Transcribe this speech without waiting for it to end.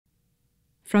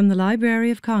From the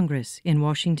Library of Congress in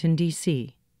Washington,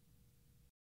 D.C.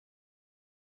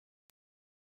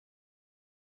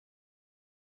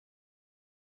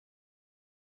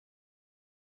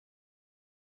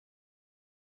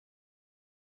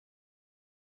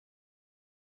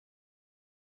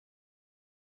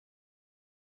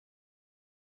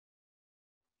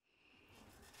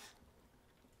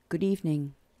 Good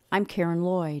evening. I'm Karen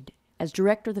Lloyd. As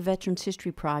director of the Veterans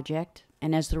History Project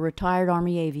and as the retired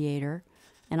Army aviator,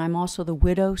 and I'm also the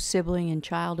widow, sibling, and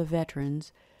child of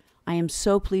veterans, I am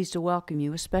so pleased to welcome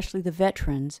you, especially the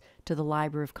veterans, to the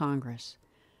Library of Congress.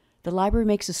 The library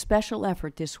makes a special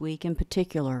effort this week in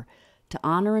particular to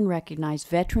honor and recognize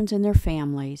veterans and their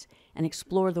families and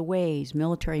explore the ways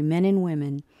military men and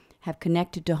women have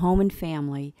connected to home and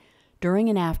family during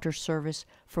and after service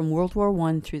from World War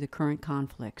I through the current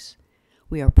conflicts.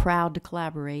 We are proud to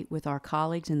collaborate with our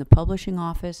colleagues in the Publishing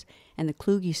Office and the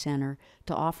Kluge Center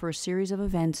to offer a series of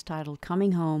events titled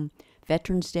Coming Home,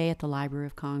 Veterans Day at the Library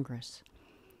of Congress.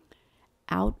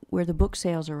 Out where the book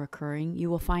sales are occurring, you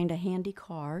will find a handy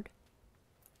card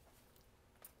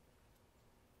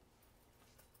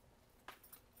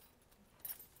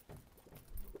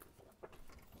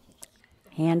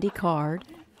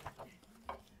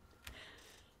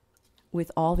with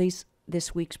all this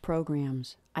week's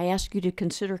programs. I ask you to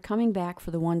consider coming back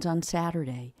for the ones on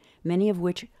Saturday, many of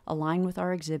which align with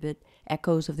our exhibit,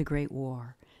 Echoes of the Great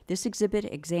War. This exhibit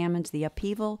examines the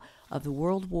upheaval of the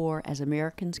World War as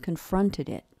Americans confronted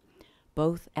it,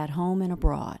 both at home and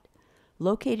abroad.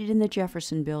 Located in the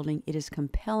Jefferson Building, it is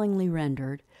compellingly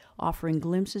rendered, offering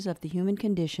glimpses of the human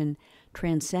condition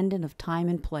transcendent of time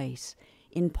and place,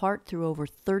 in part through over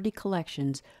 30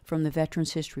 collections from the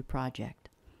Veterans History Project.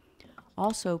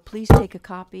 Also, please take a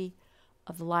copy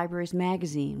of the library's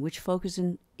magazine, which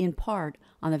focuses in part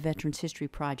on the Veterans History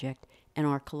Project and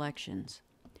our collections.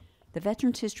 The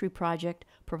Veterans History Project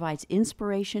provides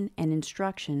inspiration and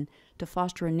instruction to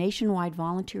foster a nationwide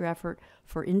volunteer effort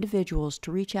for individuals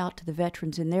to reach out to the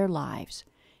veterans in their lives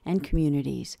and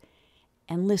communities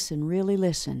and listen, really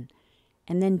listen,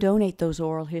 and then donate those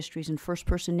oral histories and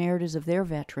first-person narratives of their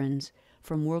veterans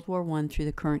from World War I through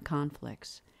the current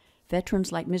conflicts.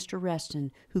 Veterans like Mr.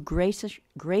 Reston, who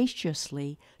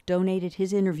graciously donated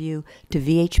his interview to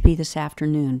VHP this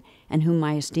afternoon, and whom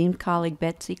my esteemed colleague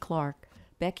Becky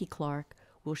Clark,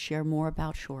 will share more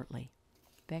about shortly.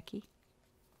 Becky?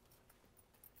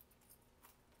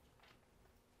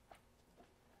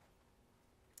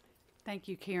 Thank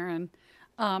you, Karen.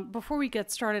 Before we get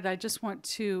started, I just want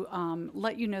to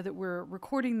let you know that we're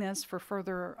recording this for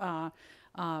further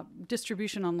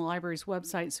distribution on the library's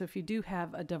website. So if you do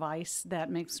have a device that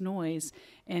makes noise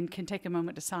and can take a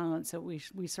moment to silence it,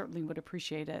 we certainly would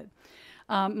appreciate it.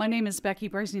 My name is Becky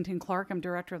Brasington Clark. I'm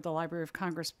director of the Library of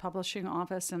Congress Publishing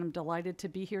Office, and I'm delighted to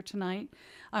be here tonight.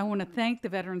 I want to thank the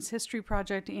Veterans History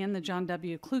Project and the John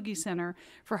W. Kluge Center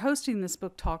for hosting this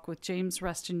book talk with James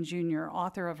Reston Jr.,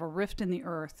 author of A Rift in the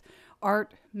Earth,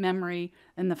 Art, Memory,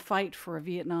 and the Fight for a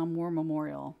Vietnam War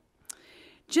Memorial.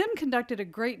 Jim conducted a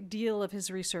great deal of his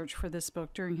research for this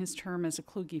book during his term as a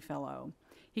Kluge Fellow.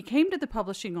 He came to the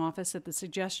publishing office at the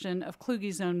suggestion of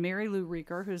Kluge's own Mary Lou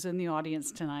Reeker, who's in the audience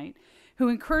tonight, who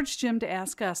encouraged Jim to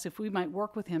ask us if we might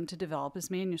work with him to develop his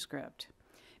manuscript.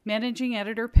 Managing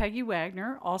editor Peggy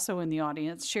Wagner, also in the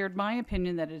audience, shared my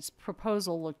opinion that his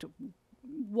proposal looked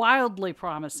wildly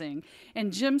promising,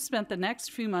 and Jim spent the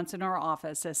next few months in our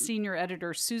office as senior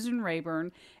editor Susan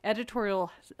Rayburn,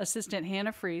 editorial assistant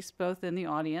Hannah Freese, both in the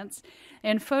audience,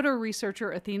 and photo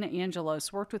researcher Athena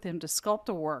Angelos worked with him to sculpt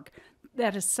a work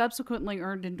that has subsequently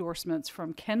earned endorsements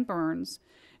from Ken Burns,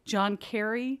 John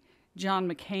Kerry, John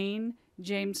McCain,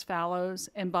 James Fallows,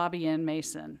 and Bobby Ann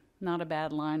Mason. Not a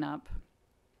bad lineup.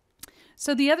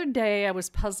 So the other day I was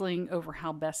puzzling over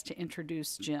how best to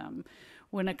introduce Jim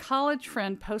when a college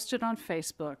friend posted on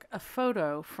Facebook a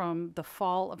photo from the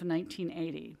fall of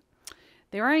 1980.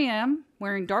 There I am,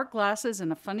 wearing dark glasses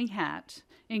and a funny hat,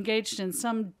 engaged in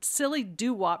some silly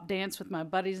doo-wop dance with my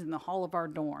buddies in the hall of our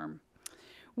dorm.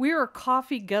 We are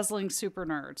coffee-guzzling super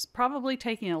nerds, probably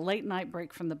taking a late-night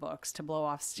break from the books to blow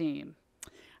off steam.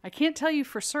 I can't tell you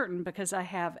for certain because I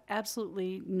have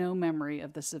absolutely no memory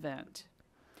of this event.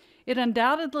 It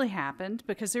undoubtedly happened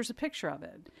because there's a picture of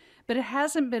it, but it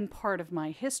hasn't been part of my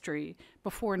history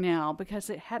before now because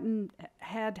it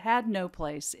had no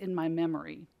place in my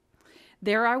memory.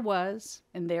 There I was,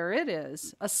 and there it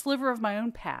is, a sliver of my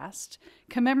own past,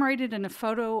 commemorated in a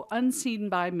photo unseen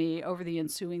by me over the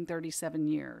ensuing 37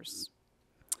 years.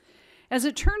 As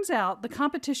it turns out, the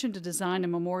competition to design a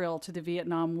memorial to the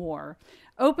Vietnam War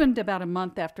opened about a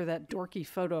month after that dorky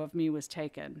photo of me was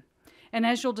taken. And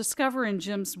as you'll discover in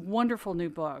Jim's wonderful new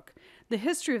book, the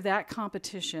history of that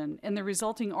competition and the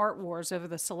resulting art wars over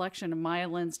the selection of Maya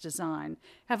Lin's design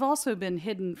have also been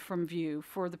hidden from view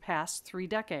for the past 3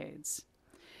 decades.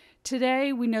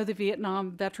 Today, we know the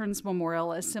Vietnam Veterans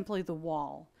Memorial as simply the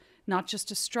wall, not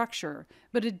just a structure,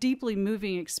 but a deeply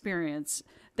moving experience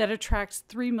that attracts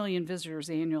 3 million visitors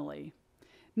annually.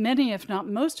 Many, if not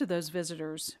most of those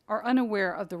visitors, are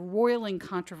unaware of the roiling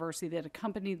controversy that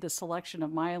accompanied the selection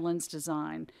of Maya Lin's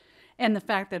design and the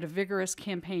fact that a vigorous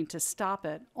campaign to stop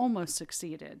it almost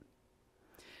succeeded.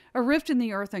 A Rift in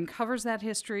the Earth uncovers that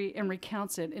history and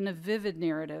recounts it in a vivid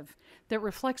narrative that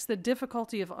reflects the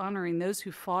difficulty of honoring those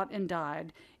who fought and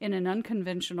died in an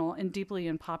unconventional and deeply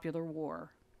unpopular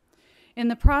war. In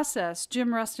the process,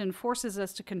 Jim Reston forces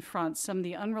us to confront some of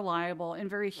the unreliable and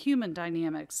very human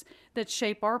dynamics that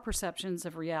shape our perceptions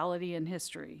of reality and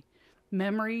history: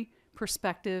 memory,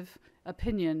 perspective,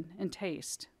 opinion, and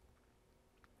taste.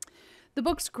 The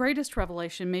book's greatest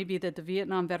revelation may be that the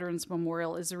Vietnam Veterans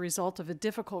Memorial is a result of a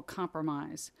difficult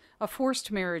compromise, a forced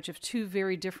marriage of 2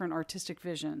 very different artistic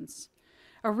visions.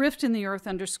 A Rift in the Earth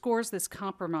underscores this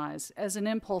compromise as an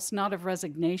impulse not of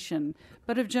resignation,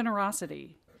 but of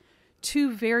generosity.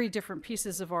 2 very different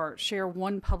pieces of art share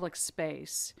one public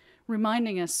space,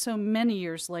 reminding us so many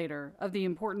years later of the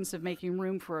importance of making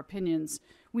room for opinions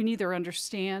we neither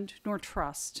understand nor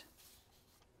trust.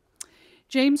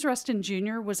 James Reston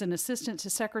Jr. was an assistant to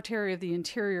Secretary of the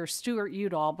Interior Stuart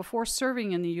Udall before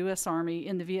serving in the U.S. Army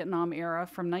in the Vietnam era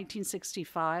from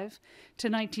 1965 to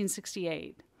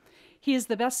 1968. He is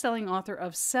the best-selling author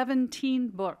of 17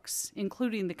 books,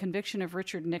 including The Conviction of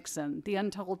Richard Nixon, the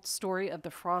untold story of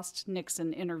the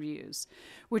Frost-Nixon interviews,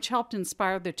 which helped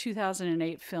inspire the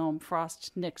 2008 film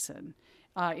Frost-Nixon,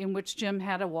 in which Jim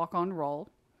had a walk-on role.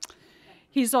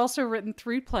 He's also written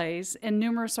 3 plays and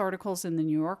numerous articles in The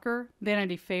New Yorker,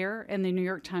 Vanity Fair, and the New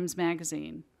York Times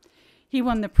Magazine. He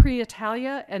won the Prix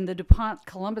Italia and the DuPont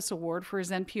Columbus Award for his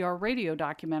NPR radio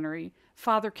documentary,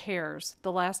 Father Cares,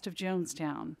 The Last of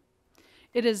Jonestown.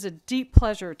 It is a deep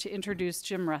pleasure to introduce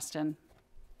Jim Reston.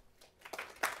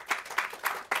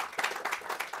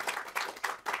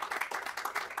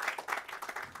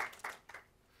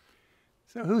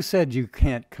 So who said you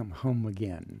can't come home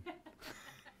again?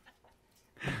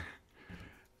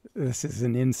 This is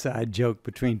an inside joke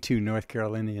between 2 North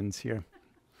Carolinians here.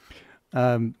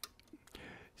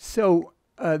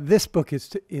 This book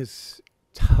is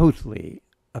totally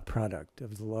a product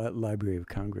of the Library of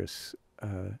Congress.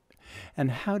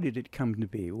 And how did it come to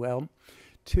be? Well,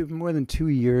 more than 2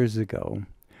 years ago,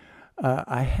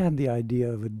 I had the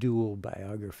idea of a dual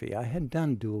biography. I had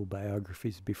done dual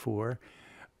biographies before.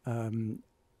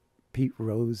 Pete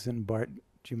Rose and Bart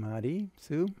Giamatti,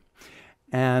 Sue,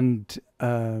 and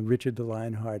Richard the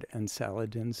Lionheart and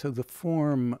Saladin. So the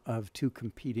form of 2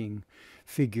 competing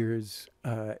figures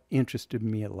interested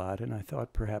me a lot, and I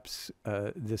thought perhaps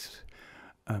this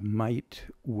might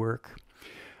work.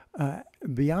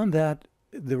 Beyond that,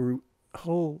 the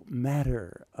whole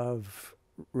matter of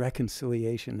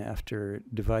reconciliation after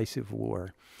divisive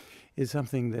war is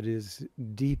something that is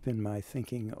deep in my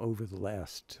thinking over the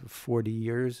last 40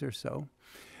 years or so.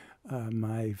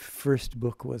 My first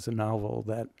book was a novel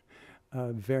that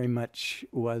very much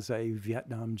was a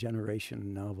Vietnam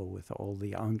generation novel with all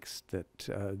the angst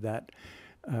that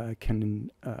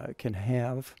can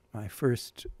have. My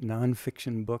first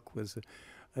nonfiction book was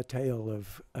a tale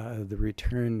of the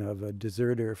return of a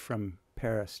deserter from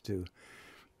Paris to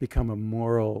become a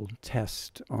moral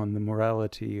test on the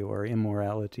morality or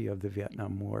immorality of the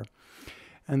Vietnam War.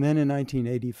 And then in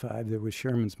 1985, there was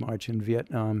Sherman's March in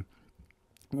Vietnam,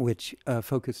 which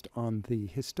focused on the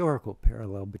historical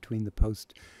parallel between the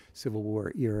post-Civil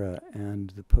War era and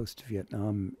the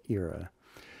post-Vietnam era.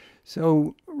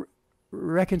 So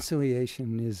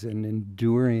reconciliation is an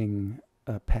enduring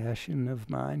passion of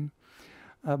mine.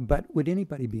 But would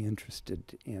anybody be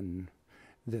interested in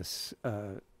this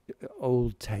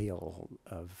old tale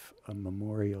of a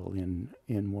memorial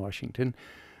in Washington?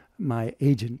 My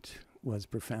agent was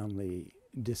profoundly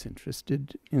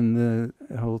disinterested in the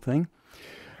whole thing.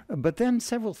 But then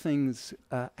several things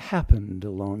happened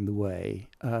along the way.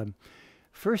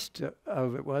 First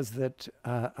of it was that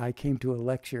I came to a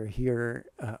lecture here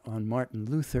on Martin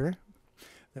Luther.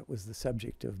 That was the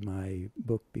subject of my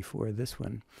book before this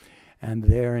one. And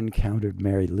there encountered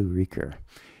Mary Lou Reeker.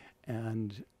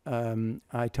 And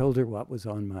I told her what was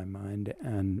on my mind,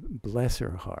 and bless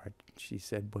her heart, she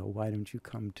said, well, why don't you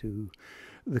come to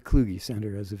the Kluge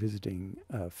Center as a visiting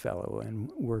fellow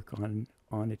and work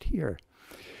on it here?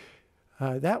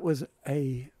 That was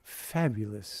a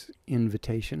fabulous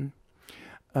invitation.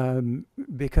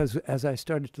 because as I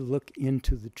started to look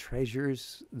into the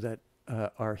treasures that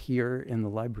are here in the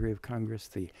Library of Congress,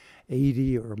 the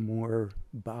 80 or more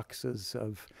boxes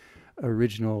of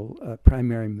original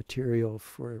primary material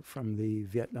from the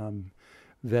Vietnam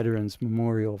Veterans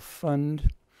Memorial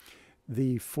Fund,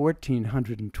 the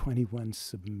 1,421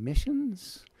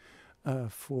 submissions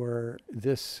for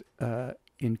this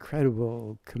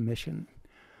incredible commission.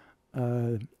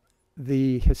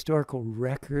 The historical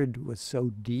record was so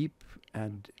deep,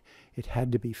 and it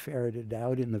had to be ferreted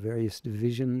out in the various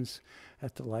divisions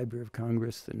at the Library of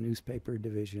Congress, the newspaper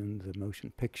division, the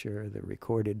motion picture, the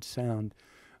recorded sound,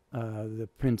 the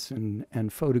prints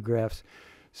and photographs.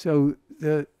 So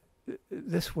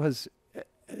this was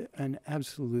an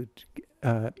absolute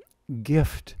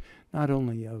gift, not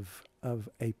only of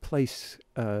a place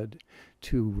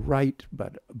to write,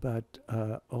 but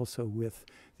also with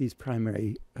these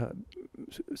primary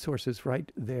sources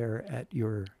right there at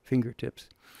your fingertips.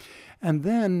 And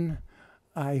then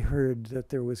I heard that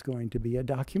there was going to be a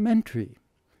documentary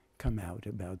come out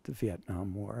about the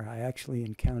Vietnam War. I actually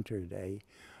encountered a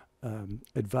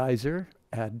advisor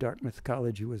at Dartmouth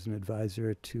College who was an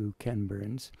advisor to Ken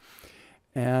Burns,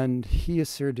 and he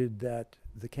asserted that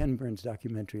the Ken Burns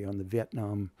documentary on the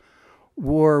Vietnam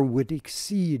War would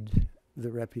exceed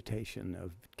the reputation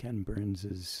of Ken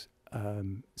Burns's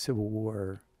Civil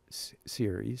War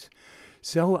series.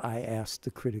 So I asked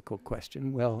the critical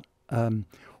question, well,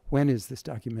 when is this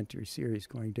documentary series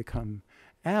going to come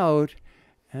out?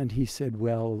 And he said,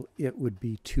 well, it would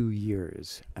be 2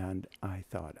 years. And I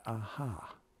thought,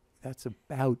 aha, that's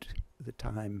about the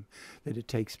time that it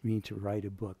takes me to write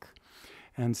a book.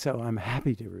 And so I'm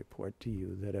happy to report to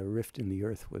you that A Rift in the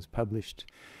Earth was published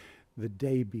the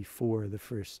day before the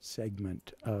first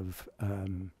segment of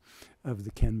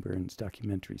the Ken Burns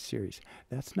documentary series.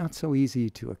 That's not so easy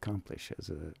to accomplish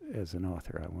as an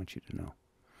author, I want you to know.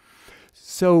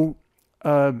 So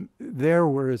there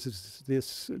was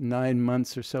this 9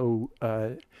 months or so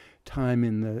time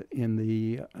in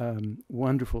the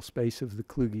wonderful space of the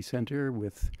Kluge Center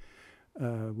with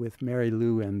Mary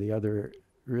Lou and the other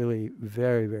really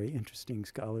very, very interesting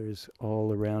scholars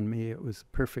all around me. It was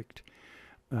perfect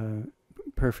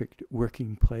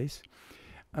working place.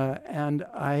 And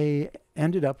I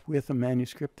ended up with a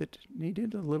manuscript that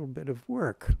needed a little bit of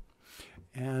work.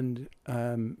 And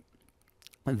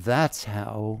that's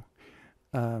how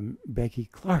Becky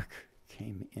Clark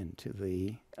came into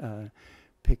the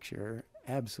picture,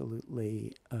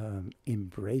 absolutely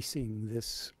embracing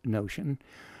this notion.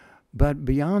 But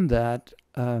beyond that,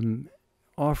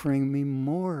 offering me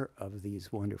more of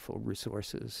these wonderful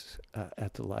resources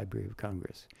at the Library of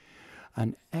Congress.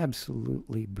 An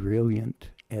absolutely brilliant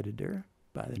editor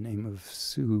by the name of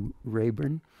Sue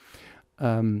Rayburn,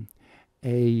 a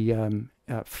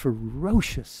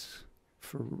ferocious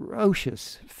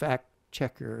fact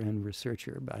checker and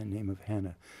researcher by the name of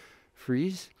Hannah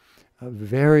Fries, a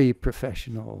very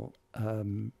professional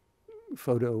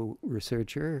photo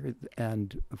researcher,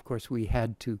 and of course we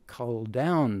had to cull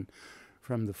down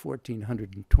from the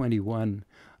 1,421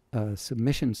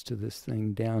 submissions to this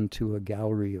thing down to a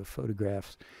gallery of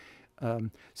photographs.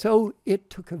 So it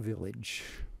took a village,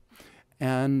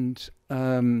 and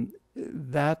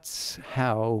that's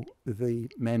how the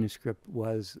manuscript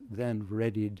was then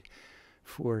readied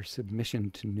for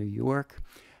submission to New York.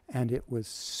 And it was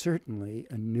certainly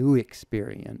a new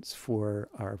experience for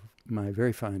my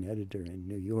very fine editor in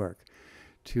New York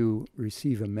to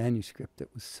receive a manuscript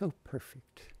that was so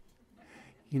perfect,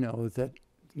 that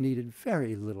needed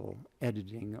very little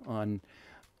editing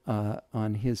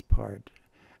on his part.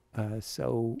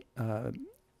 So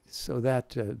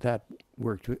that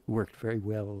worked very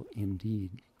well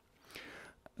indeed.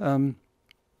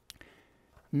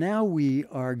 Now we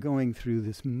are going through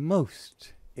this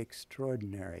most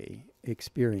extraordinary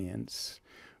experience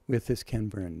with this Ken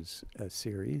Burns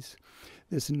series,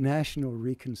 this national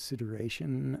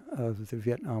reconsideration of the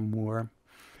Vietnam War,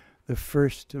 the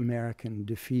first American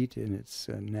defeat in its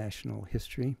national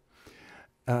history,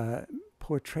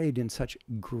 portrayed in such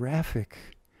graphic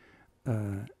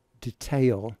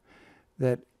detail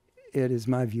that it is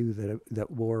my view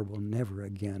that war will never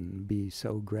again be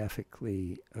so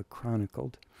graphically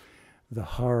chronicled. The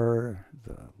horror,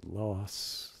 the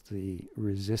loss, the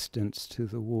resistance to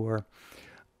the war.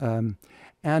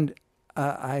 And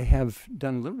I have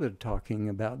done a little bit of talking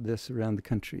about this around the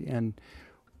country, and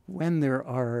when there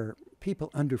are people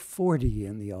under 40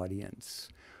 in the audience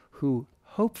who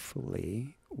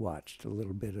hopefully watched a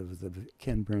little bit of the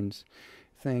Ken Burns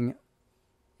thing,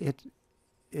 it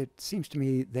seems to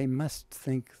me they must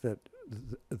think that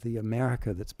the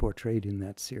America that's portrayed in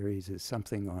that series is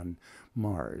something on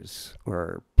Mars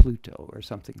or Pluto or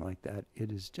something like that.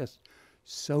 It is just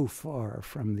so far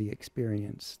from the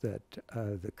experience that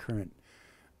the current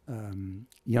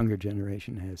younger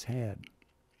generation has had.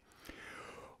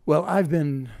 Well, I've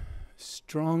been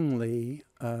strongly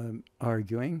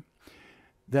arguing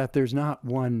that there's not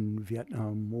one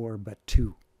Vietnam War, but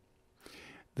two.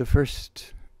 The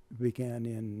first began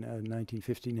in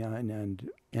 1959 and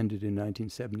ended in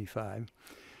 1975.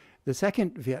 The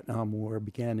second Vietnam War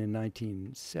began in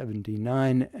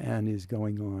 1979 and is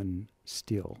going on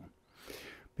still,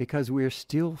 because we're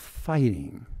still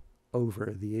fighting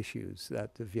over the issues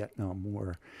that the Vietnam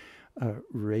War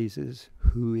raises.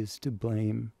 Who is to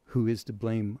blame? Who is to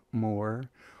blame more?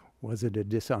 Was it a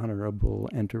dishonorable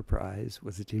enterprise?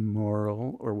 Was it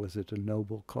immoral, or was it a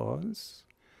noble cause?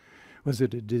 Was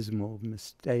it a dismal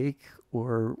mistake,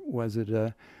 or was it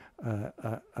a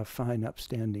fine,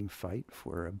 upstanding fight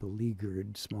for a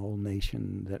beleaguered small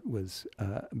nation that was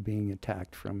being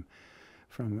attacked from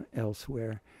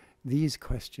elsewhere? These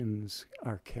questions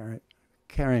are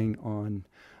carrying on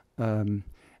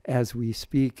as we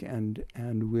speak, and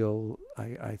will,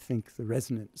 I think, the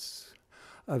resonance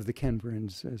of the Ken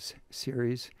Burns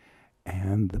series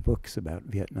and the books about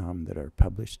Vietnam that are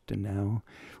published now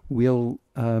will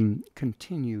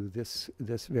continue this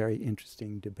very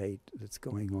interesting debate that's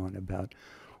going on about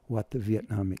what the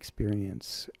Vietnam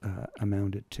experience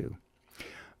amounted to.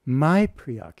 My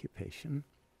preoccupation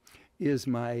is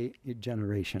my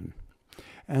generation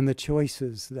and the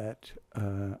choices that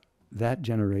that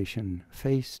generation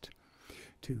faced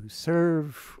to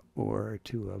serve or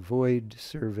to avoid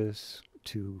service,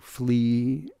 to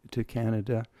flee to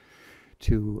Canada,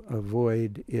 to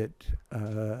avoid it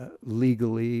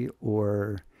legally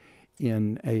or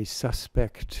in a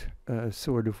suspect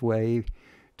sort of way,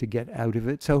 to get out of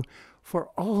it. So for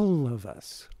all of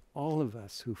us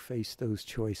who face those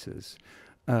choices,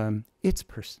 it's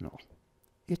personal.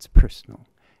 It's personal.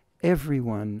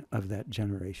 Everyone of that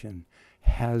generation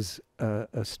has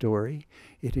a story.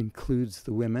 It includes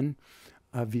the women,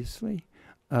 obviously.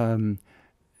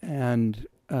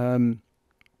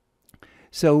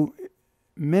 So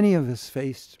many of us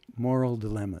faced moral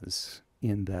dilemmas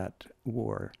in that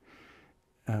war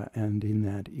and in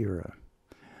that era.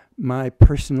 My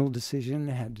personal decision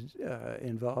had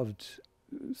involved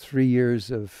 3 years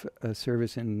of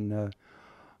service in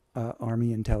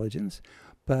Army intelligence,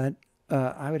 but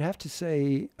I would have to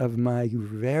say, of my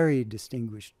very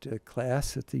distinguished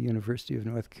class at the University of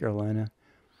North Carolina,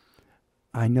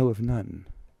 I know of none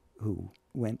who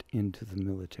went into the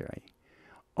military.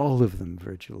 All of them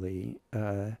virtually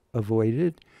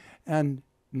avoided, and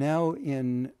now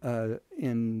in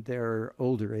their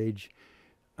older age,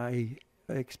 I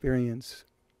experience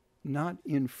not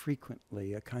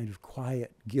infrequently a kind of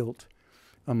quiet guilt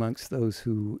amongst those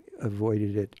who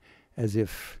avoided it, as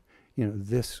if, you know,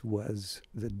 this was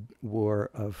the war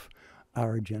of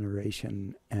our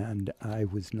generation and I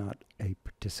was not a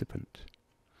participant.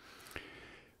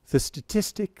 The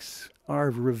statistics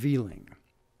are revealing.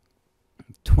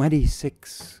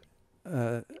 26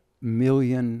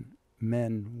 million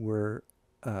men were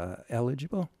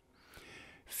eligible.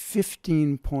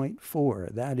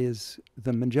 15.4, that is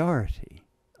the majority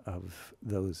of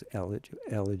those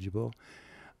eligible,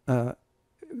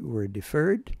 were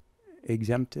deferred,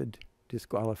 exempted,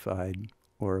 disqualified,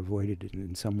 or avoided it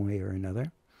in some way or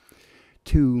another.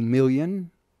 2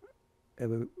 million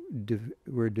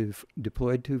were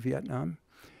deployed to Vietnam.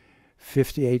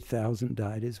 58,000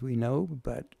 died, as we know,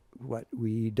 but what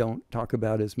we don't talk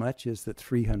about as much is that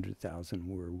 300,000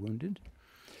 were wounded.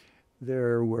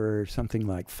 There were something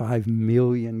like 5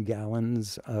 million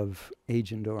gallons of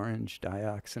Agent Orange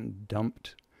dioxin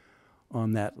dumped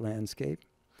on that landscape,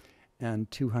 and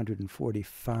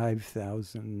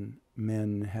 245,000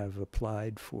 men have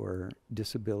applied for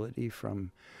disability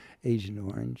from Agent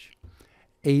Orange.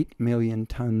 8 million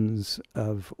tons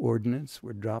of ordnance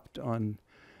were dropped on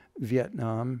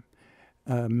Vietnam.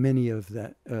 Many of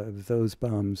those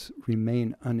bombs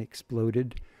remain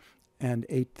unexploded, and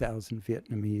 8,000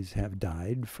 Vietnamese have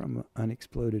died from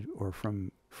unexploded or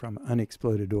from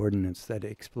unexploded ordnance that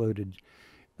exploded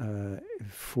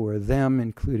for them,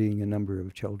 including a number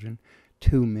of children.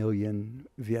 2 million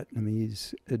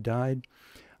Vietnamese died.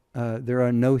 There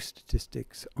are no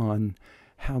statistics on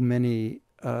how many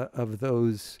of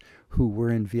those who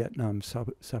were in Vietnam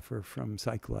suffer from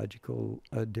psychological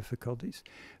difficulties.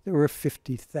 There were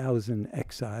 50,000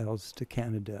 exiles to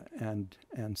Canada and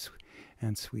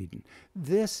Sweden.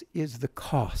 This is the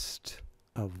cost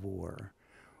of war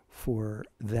for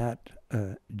that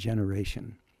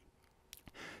generation.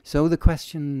 So the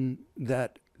question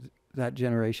that that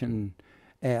generation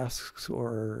asks,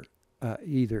 or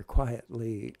either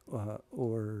quietly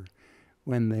or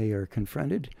when they are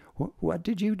confronted, what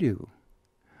did you do?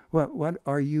 What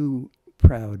are you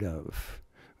proud of?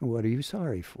 What are you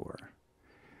sorry for?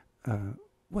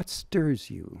 What stirs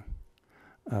you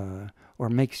or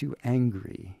makes you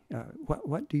angry?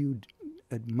 What do you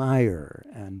admire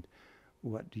and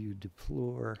what do you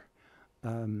deplore?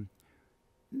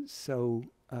 So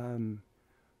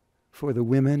for the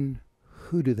women,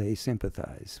 who do they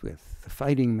sympathize with? The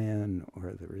fighting man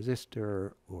or the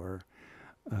resistor or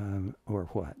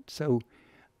what? So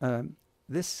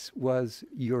this was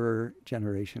your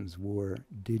generation's war.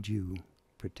 Did you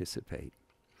participate?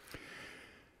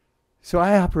 So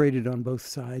I operated on both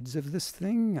sides of this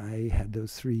thing. I had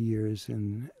those 3 years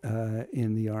in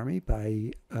the Army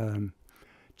by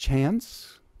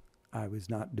chance. I was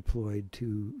not deployed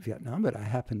to Vietnam, but I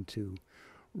happened to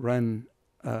run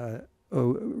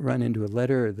into a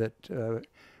letter that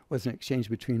was an exchange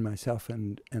between myself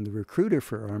and the recruiter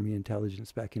for Army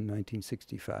intelligence back in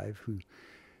 1965, who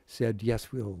said,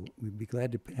 yes, we'd be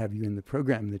glad to have you in the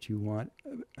program that you want,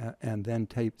 and then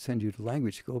send you to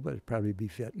language school, but it'd probably be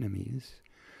Vietnamese.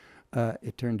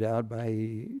 It turned out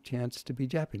by chance to be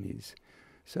Japanese.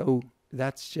 So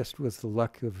that's just was the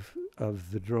luck of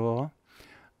the draw.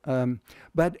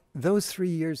 But those 3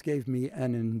 years gave me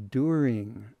an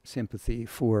enduring sympathy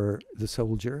for the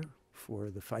soldier, for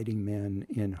the fighting man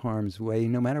in harm's way,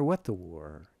 no matter what the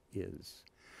war is.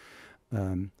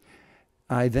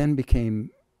 I then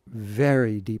became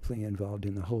very deeply involved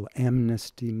in the whole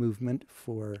amnesty movement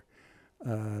for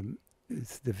the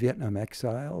Vietnam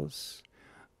exiles.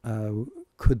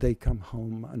 Could they come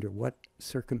home? Under what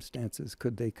circumstances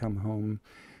could they come home?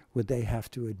 Would they have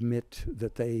to admit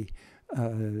that they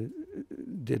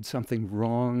did something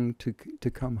wrong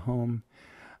to come home?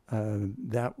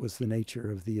 That was the nature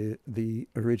of the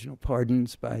original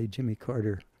pardons by Jimmy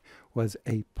Carter, was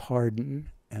a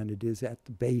pardon, and it is at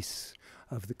the base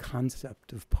of the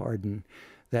concept of pardon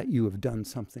that you have done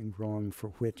something wrong for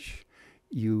which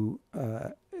you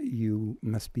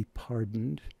must be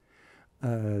pardoned.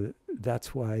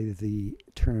 That's why the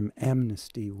term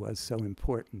amnesty was so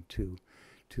important to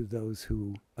those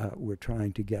who were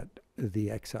trying to get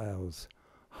the exiles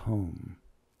home.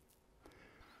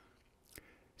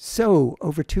 So,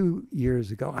 over 2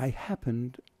 years ago, I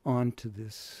happened onto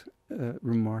this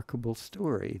remarkable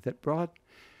story that brought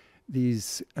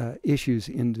these issues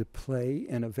into play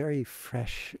in a very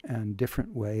fresh and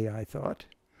different way, I thought.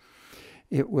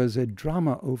 It was a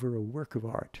drama over a work of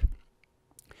art.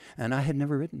 And I had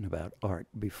never written about art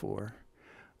before.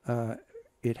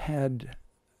 It had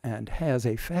and has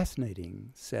a fascinating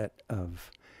set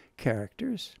of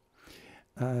characters.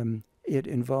 It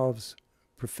involves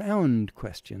profound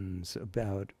questions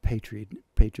about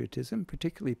patriotism,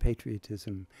 particularly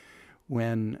patriotism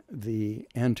when the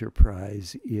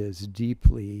enterprise is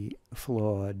deeply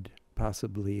flawed,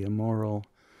 possibly immoral,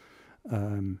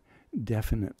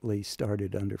 definitely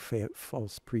started under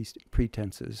false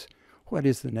pretenses. What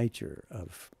is the nature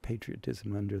of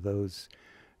patriotism under those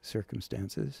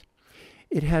circumstances?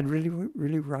 It had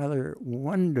really rather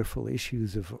wonderful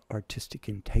issues of artistic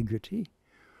integrity.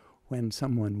 When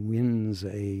someone wins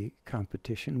a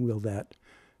competition, will that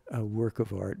work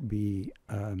of art be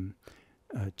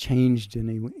changed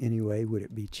in any way? Would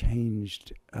it be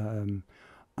changed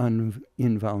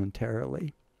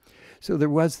involuntarily? So there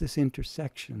was this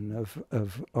intersection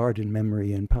of art and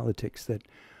memory and politics that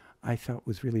I thought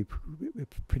was really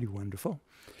pretty wonderful.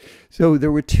 So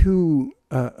there were two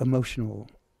emotional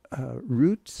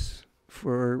roots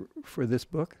for this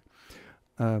book.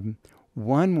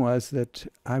 One was that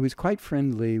I was quite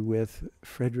friendly with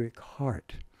Frederick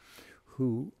Hart,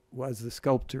 who was the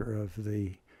sculptor of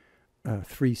the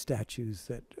 3 statues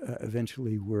that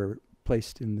eventually were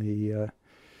placed in the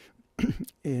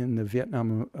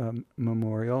Vietnam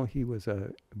Memorial. He was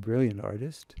a brilliant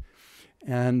artist,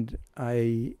 and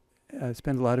I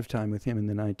spent a lot of time with him in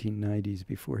the 1990s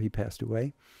before he passed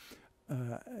away,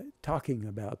 talking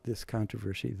about this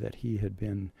controversy that he had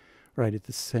been right at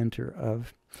the center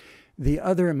of. The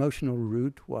other emotional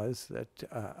root was that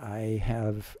I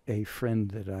have a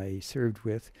friend that I served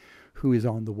with who is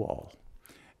on the wall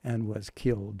and was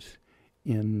killed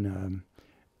in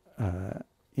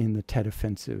the Tet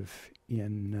Offensive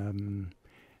in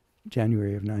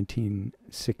January of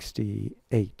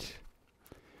 1968.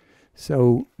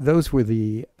 So those were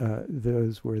the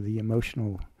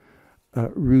emotional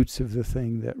roots of the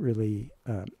thing that really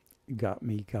got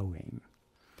me going.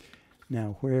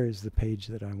 Now, where is the page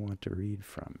that I want to read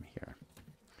from here?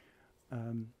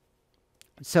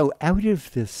 So out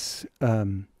of this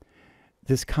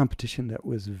this competition that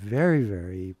was very,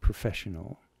 very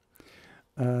professional,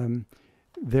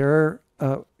 there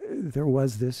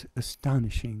was this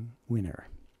astonishing winner.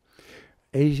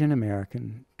 Asian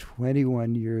American,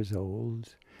 21 years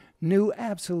old, knew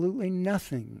absolutely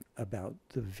nothing about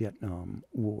the Vietnam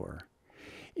War.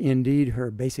 Indeed,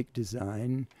 her basic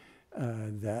design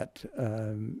that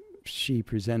she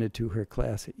presented to her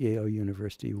class at Yale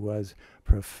University was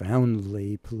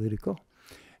profoundly political,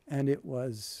 and it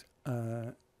was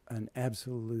an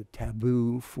absolute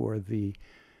taboo for the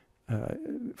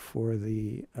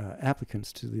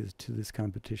applicants to this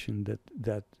competition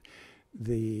that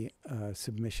the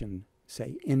submission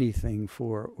say anything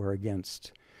for or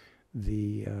against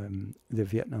the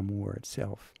Vietnam War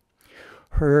itself.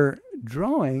 Her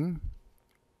drawing,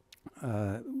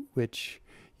 which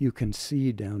you can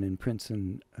see down in Prints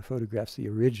and Photographs, the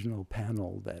original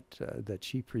panel that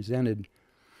she presented,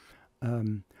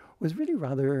 was really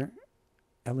rather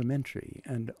elementary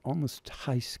and almost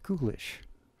high schoolish.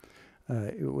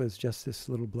 It was just this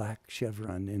little black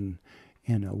chevron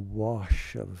in a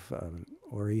wash of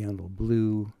oriental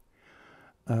blue.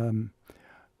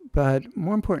 But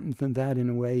more important than that, in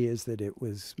a way, is that it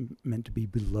was meant to be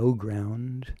below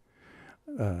ground,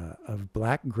 of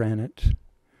black granite,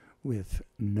 with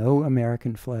no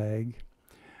American flag,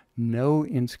 no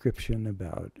inscription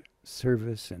about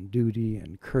service and duty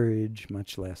and courage,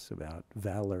 much less about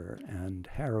valor and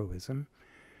heroism.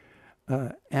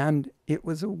 And it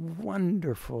was a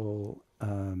wonderful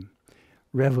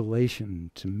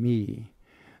revelation to me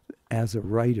as a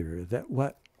writer that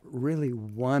what really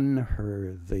won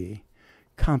her the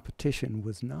competition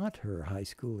was not her high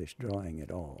schoolish drawing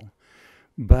at all,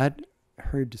 but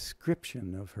her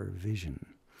description of her vision.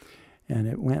 And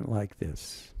it went like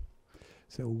this.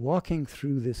 So walking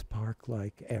through this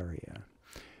park-like area,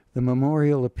 the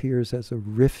memorial appears as a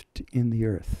rift in the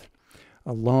earth,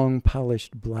 a long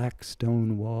polished black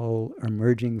stone wall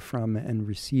emerging from and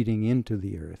receding into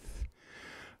the earth.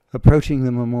 Approaching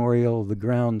the memorial, the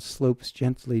ground slopes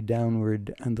gently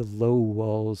downward, and the low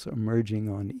walls emerging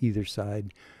on either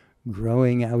side,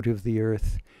 growing out of the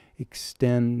earth,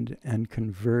 extend and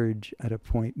converge at a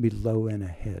point below and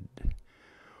ahead.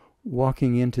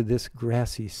 Walking into this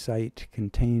grassy site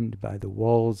contained by the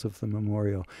walls of the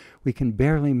memorial, we can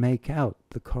barely make out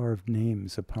the carved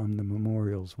names upon the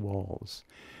memorial's walls.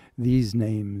 These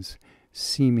names,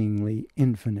 seemingly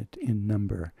infinite in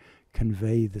number,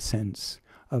 convey the sense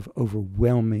of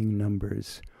overwhelming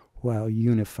numbers while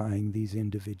unifying these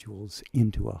individuals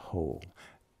into a whole.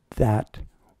 That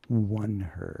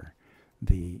won her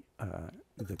the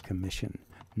commission,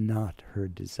 not her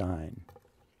design.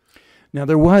 Now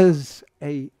there was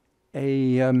a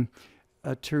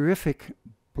terrific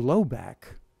blowback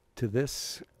to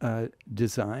this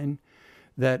design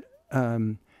that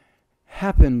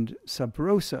happened sub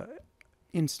rosa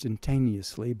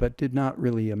instantaneously, but did not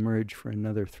really emerge for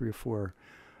another 3 or 4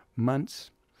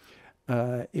 months.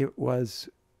 It was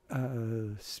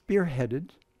spearheaded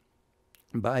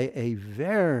by a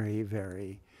very,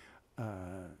 very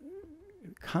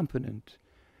competent,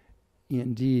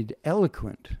 indeed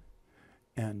eloquent,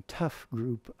 and tough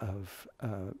group of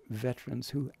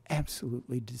veterans who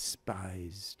absolutely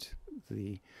despised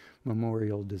the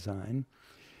memorial design.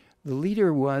 The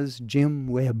leader was Jim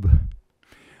Webb,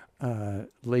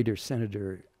 later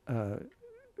senator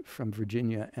from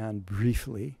Virginia and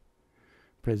briefly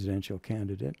presidential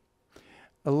candidate,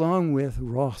 along with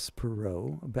Ross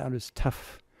Perot, about as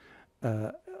tough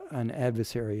an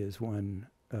adversary as one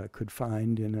could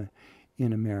find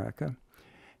in America.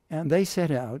 And they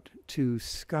set out to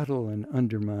scuttle and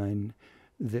undermine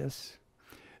this.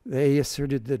 They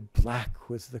asserted that black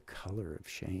was the color of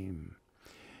shame,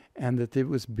 and that it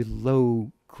was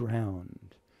below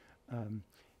ground,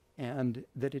 and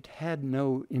that it had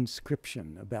no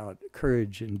inscription about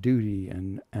courage and duty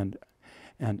and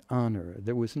honor.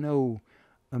 There was no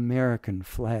American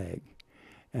flag.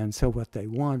 And so what they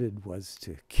wanted was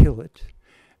to kill it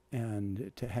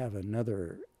and to have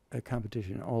another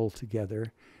competition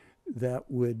altogether that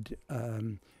would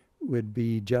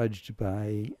be judged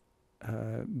by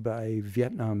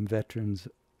Vietnam veterans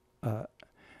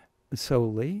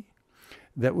solely,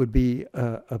 that would be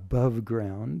above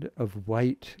ground of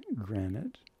white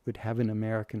granite, would have an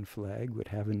American flag, would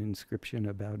have an inscription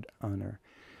about honor,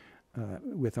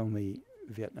 with only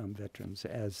Vietnam veterans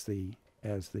as the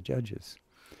judges.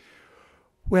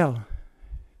 Well,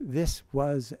 this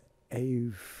was a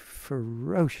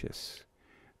ferocious,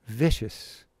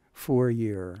 vicious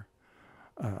 4-year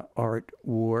art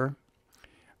war,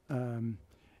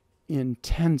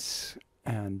 intense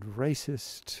and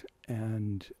racist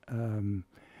and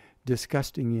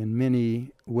disgusting in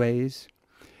many ways.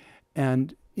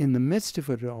 And in the midst of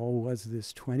it all was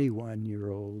this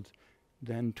 21-year-old,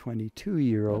 then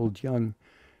 22-year-old young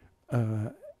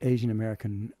Asian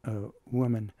American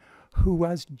woman who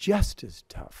was just as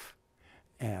tough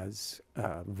as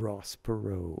Ross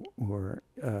Perot or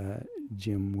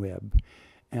Jim Webb.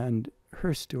 And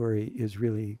her story is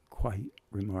really quite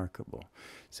remarkable.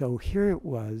 So here it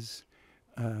was.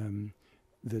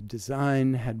 The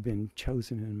design had been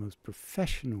chosen in the most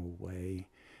professional way.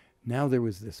 Now there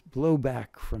was this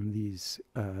blowback from these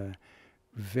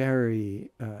very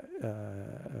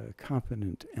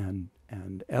competent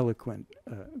and eloquent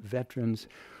veterans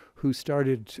who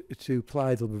started to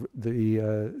ply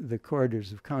the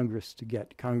corridors of Congress to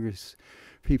get Congress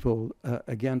people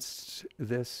against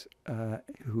this,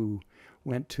 who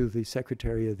went to the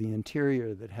Secretary of the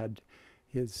Interior that had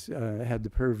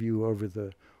the purview over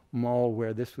the mall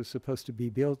where this was supposed to be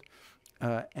built,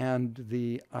 and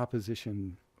the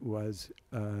opposition was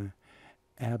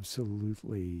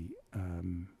absolutely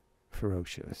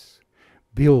ferocious.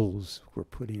 Bills were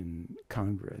put in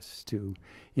Congress to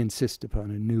insist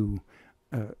upon a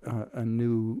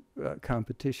new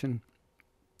competition.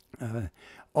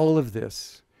 All of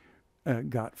this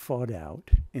got fought out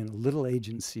in a little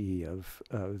agency of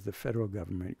the federal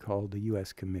government called the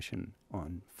U.S. Commission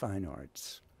on Fine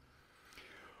Arts.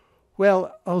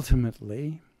 Well,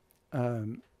 ultimately,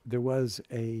 there was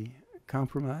a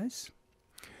compromise.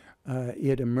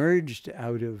 It emerged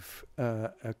out of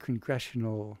a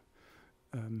congressional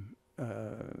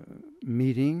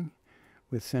meeting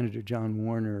with Senator John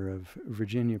Warner of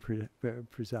Virginia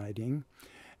presiding.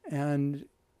 And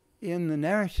in the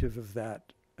narrative of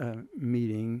that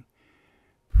meeting,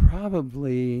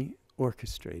 probably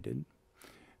orchestrated,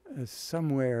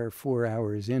 somewhere 4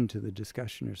 hours into the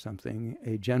discussion or something,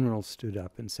 a general stood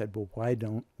up and said, well, why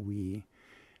don't we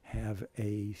have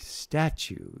a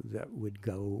statue that would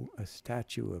go, a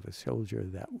statue of a soldier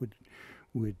that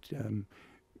would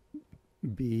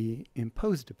be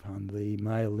imposed upon the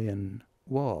Maya Lin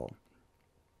wall?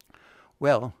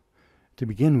 Well, to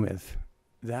begin with,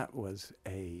 that was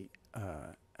an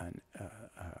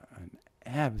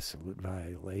absolute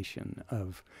violation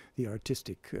of the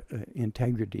artistic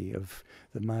integrity of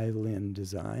the Maya Lin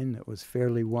design that was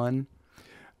fairly won.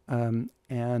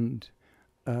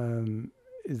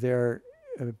 There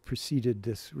proceeded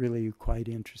this really quite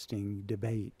interesting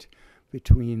debate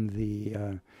between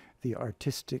the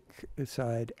artistic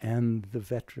side and the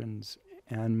veterans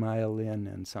and Maya Lin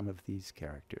and some of these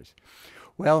characters.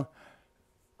 Well,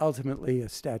 ultimately a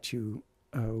statue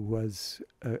was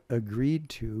agreed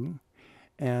to,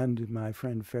 and my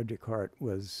friend Frederick Hart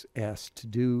was asked to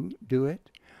do it.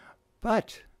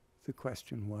 But the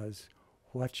question was,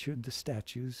 what should the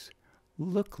statues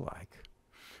look like?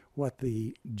 What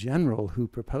the general who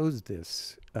proposed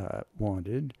this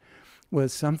wanted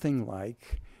was something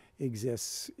like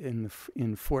exists in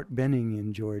Fort Benning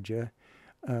in Georgia,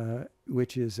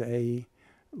 which is a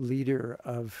leader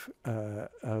of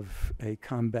a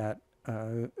combat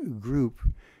group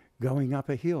going up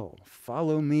a hill.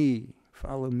 Follow me,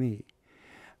 follow me.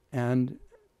 And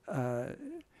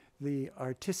the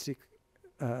artistic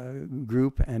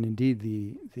group, and indeed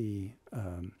the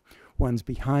ones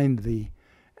behind the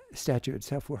statue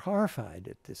itself, were horrified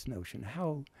at this notion.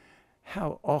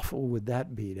 How awful would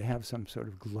that be, to have some sort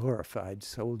of glorified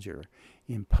soldier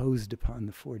imposed upon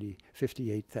the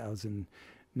 58,000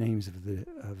 names of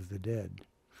the dead?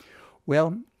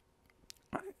 Well,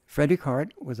 Frederick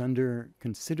Hart was under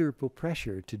considerable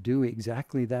pressure to do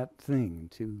exactly that thing,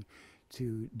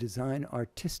 to design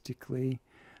artistically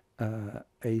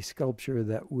a sculpture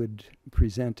that would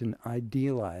present an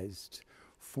idealized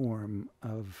form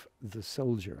of the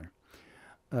soldier.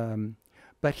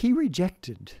 But he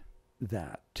rejected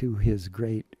that, to his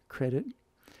great credit.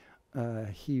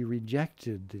 He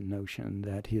rejected the notion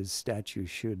that his statue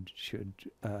should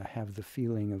have the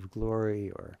feeling of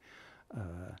glory or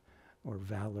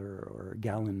valor or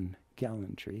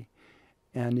gallantry,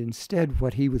 and instead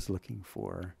what he was looking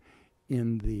for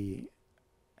in the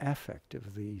affect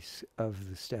of the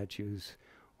statues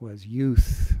was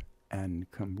youth and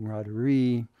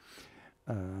camaraderie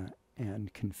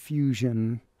and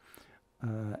confusion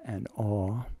and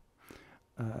awe.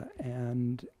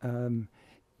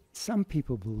 Some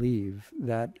people believe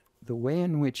that the way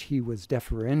in which he was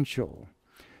deferential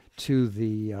to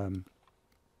the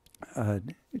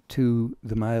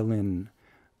Maya Lin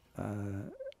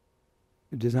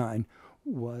design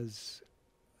was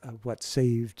what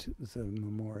saved the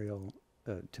memorial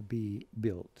to be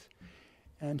built.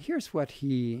 And here's what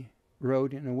he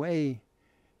wrote, in a way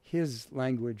his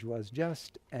language was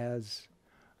just as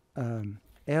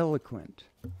eloquent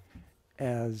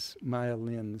as Maya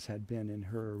Lin's had been in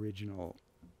her original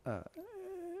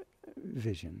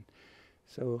vision.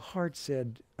 So Hart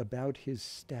said about his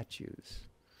statues,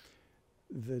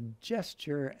 the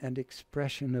gesture and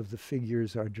expression of the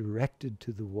figures are directed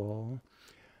to the wall,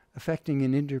 affecting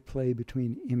an interplay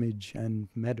between image and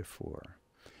metaphor.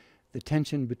 The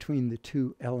tension between the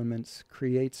two elements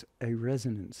creates a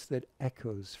resonance that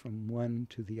echoes from one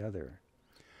to the other.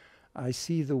 I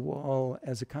see the wall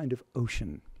as a kind of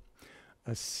ocean,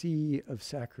 a sea of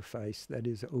sacrifice that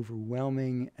is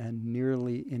overwhelming and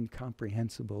nearly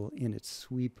incomprehensible in its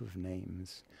sweep of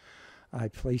names. I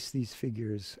place these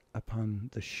figures upon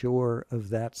the shore of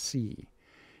that sea,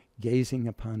 gazing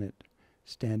upon it,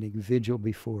 standing vigil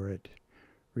before it,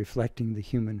 reflecting the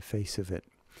human face of it,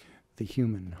 the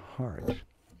human heart.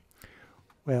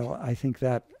 Well, I think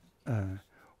that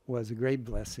was a great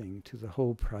blessing to the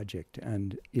whole project,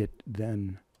 and it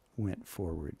then went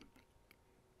forward.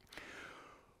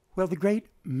 Well, the great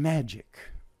magic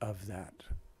of that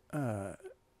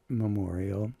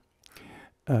memorial,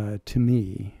 to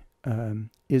me,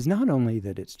 is not only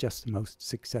that it's just the most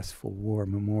successful war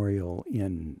memorial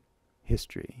in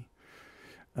history.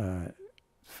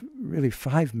 Really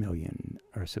 5 million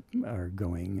are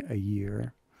going a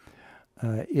year.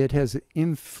 It has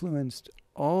influenced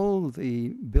all the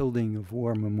building of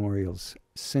war memorials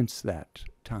since that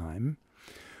time.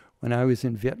 When I was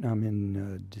in Vietnam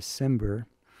in December,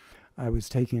 I was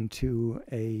taken to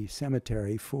a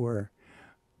cemetery for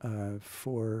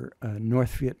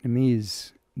North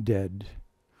Vietnamese dead.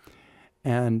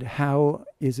 And how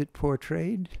is it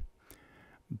portrayed?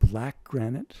 Black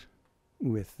granite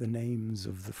with the names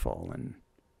of the fallen,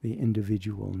 the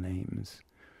individual names.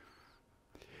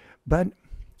 But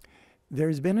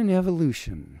there's been an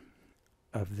evolution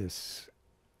of this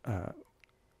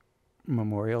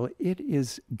memorial. It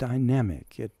is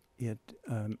dynamic. It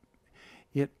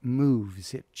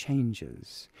moves. It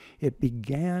changes. It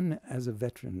began as a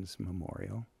veterans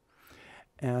memorial,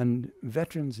 and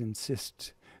veterans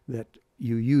insist that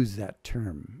you use that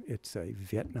term. It's a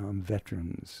Vietnam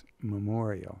Veterans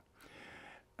Memorial.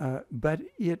 But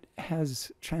it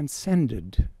has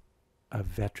transcended a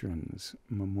veterans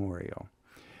memorial.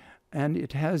 And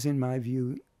it has, in my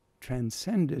view,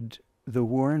 transcended the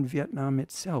war in Vietnam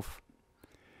itself.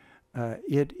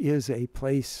 It is a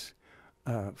place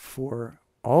for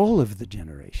all of the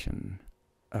generation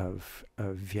of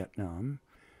Vietnam,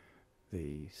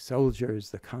 the soldiers,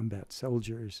 the combat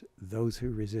soldiers, those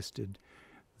who resisted,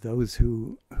 those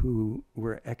who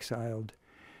were exiled.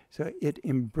 So it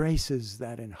embraces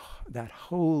that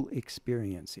whole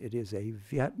experience. It is a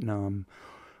Vietnam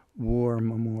War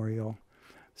memorial.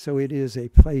 So it is a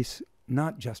place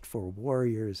not just for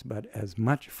warriors, but as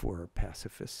much for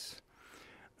pacifists.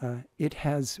 It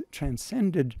has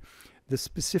transcended the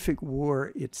specific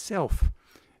war itself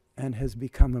and has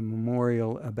become a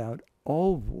memorial about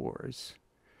all wars.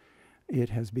 It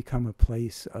has become a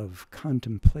place of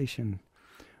contemplation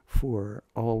for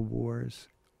all wars,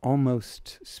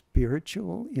 almost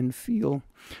spiritual in feel,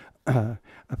 a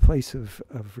place of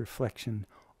reflection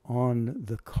on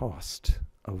the cost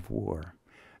of war.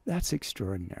 That's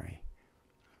extraordinary.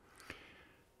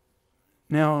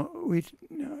 Now, we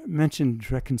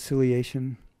mentioned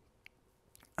reconciliation.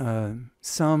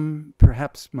 Some,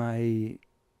 perhaps my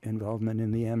involvement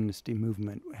in the amnesty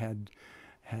movement had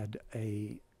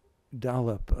a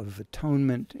dollop of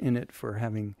atonement in it for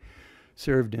having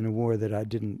served in a war that I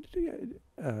didn't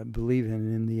believe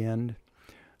in the end.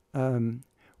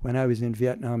 When I was in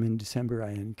Vietnam in December,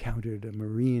 I encountered a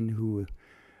Marine who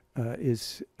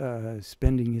is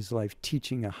spending his life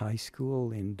teaching a high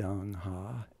school in Dong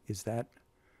Ha. Is that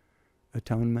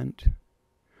atonement?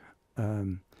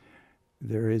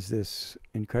 There is this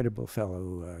incredible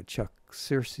fellow, Chuck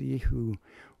Searcy, who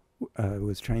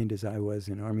was trained as I was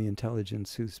in Army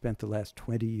intelligence, who spent the last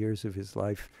 20 years of his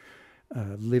life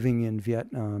living in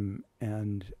Vietnam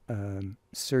and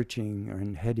searching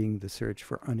and heading the search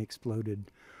for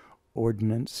unexploded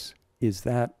ordnance. Is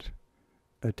that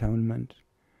atonement?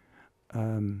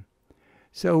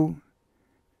 So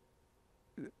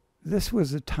this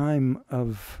was a time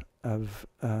of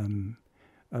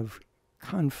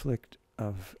conflict,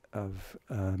 of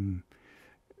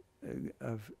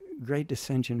great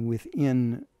dissension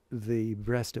within the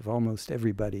breast of almost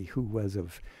everybody who was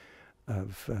of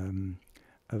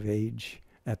age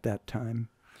at that time.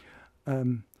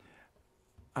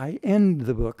 I end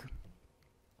the book.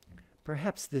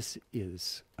 Perhaps this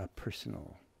is a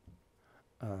personal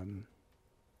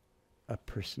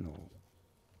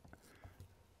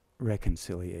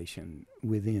reconciliation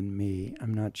within me.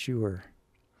 I'm not sure.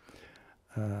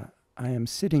 I am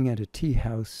sitting at a tea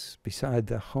house beside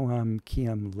the Hoam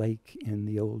Kiem Lake in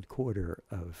the old quarter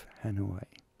of Hanoi.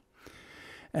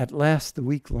 At last the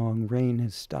week-long rain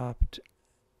has stopped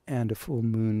and a full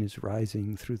moon is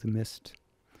rising through the mist.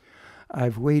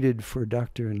 I've waited for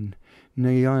Dr.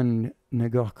 Nguyen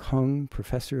Ngoc Hong,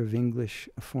 professor of English,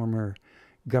 a former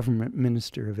government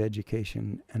minister of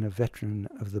education, and a veteran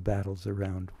of the battles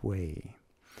around Hue.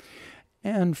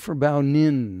 And for Bao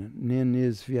Ninh. Ninh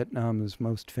is Vietnam's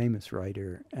most famous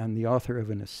writer and the author of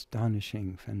an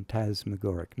astonishing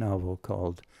phantasmagoric novel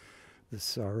called The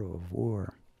Sorrow of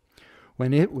War.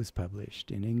 When it was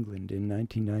published in England in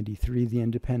 1993, The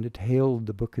Independent hailed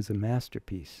the book as a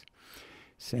masterpiece,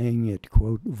 saying it,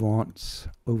 quote, vaunts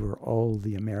over all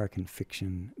the American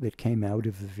fiction that came out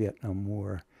of the Vietnam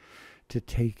War to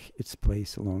take its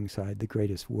place alongside the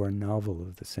greatest war novel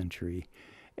of the century,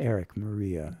 Eric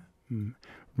Maria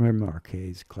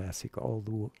Remarque's classic All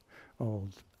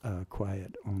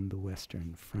Quiet on the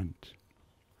Western Front.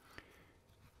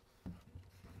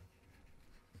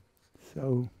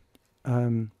 So,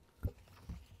 hold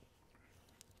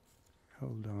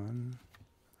on.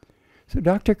 So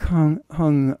Dr.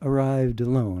 Hung arrived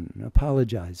alone,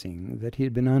 apologizing that he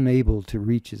had been unable to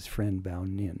reach his friend Bao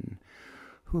Ninh,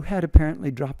 who had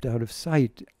apparently dropped out of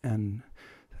sight and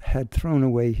had thrown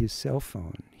away his cell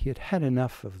phone. He had had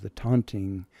enough of the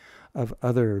taunting of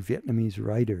other Vietnamese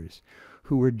writers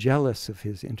who were jealous of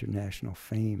his international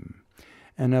fame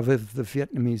and of the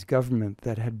Vietnamese government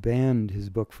that had banned his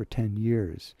book for 10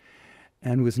 years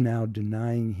and was now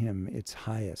denying him its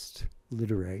highest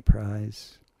literary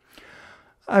prize.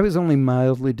 I was only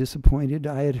mildly disappointed.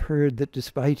 I had heard that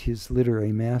despite his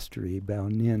literary mastery,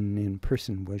 Bao Ninh in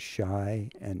person was shy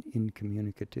and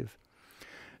incommunicative.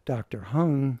 Dr.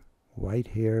 Hung,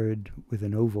 white-haired, with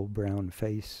an oval brown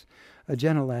face, a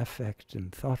gentle affect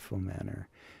and thoughtful manner,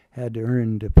 had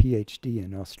earned a Ph.D.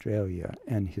 in Australia,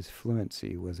 and his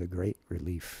fluency was a great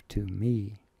relief to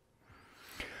me.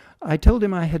 I told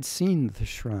him I had seen the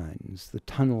shrines, the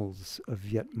tunnels of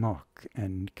Viet Moc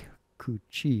and Cu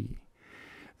Chi,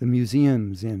 the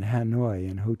museums in Hanoi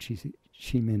and Ho Chi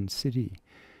Minh City,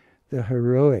 the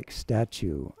heroic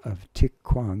statue of Thich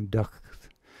Quang Duc,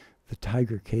 the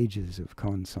tiger cages of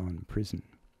Con Son prison.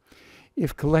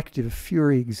 If collective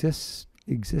fury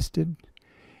existed,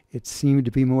 it seemed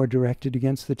to be more directed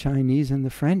against the Chinese and the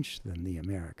French than the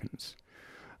Americans.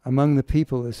 Among the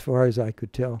people, as far as I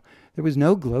could tell, there was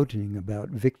no gloating about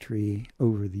victory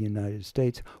over the United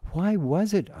States. Why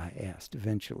was it, I asked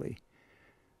eventually,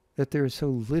 that there is so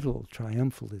little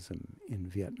triumphalism in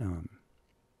Vietnam?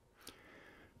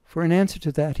 For an answer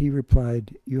to that, he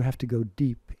replied, you have to go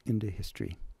deep into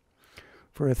history.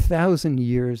 For 1,000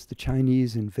 years, the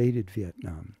Chinese invaded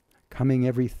Vietnam, coming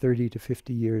every 30 to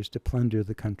 50 years to plunder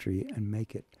the country and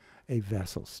make it a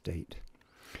vassal state.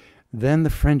 Then the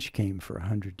French came for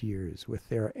 100 years with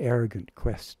their arrogant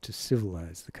quest to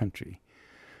civilize the country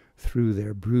through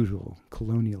their brutal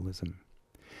colonialism.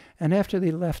 And after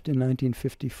they left in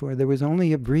 1954, there was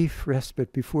only a brief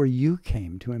respite before you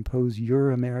came to impose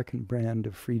your American brand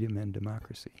of freedom and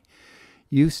democracy.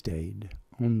 You stayed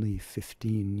only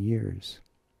 15 years.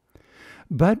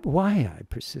 But why, I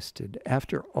persisted,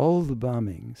 after all the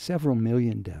bombing, several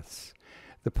million deaths,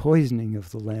 the poisoning of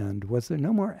the land, was there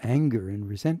no more anger and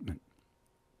resentment?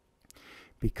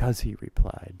 Because, he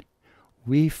replied,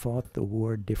 we fought the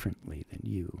war differently than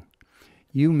you.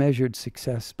 You measured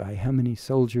success by how many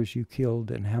soldiers you killed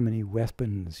and how many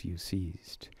weapons you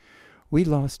seized. We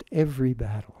lost every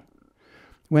battle.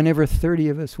 Whenever 30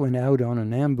 of us went out on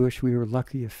an ambush, we were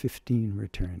lucky if 15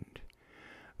 returned.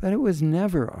 But it was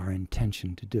never our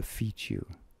intention to defeat you.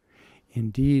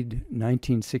 Indeed,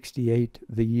 1968,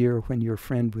 the year when your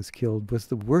friend was killed, was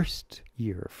the worst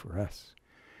year for us.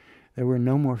 There were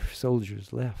no more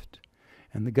soldiers left,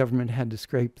 and the government had to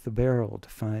scrape the barrel to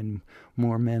find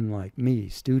more men like me,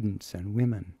 students and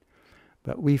women.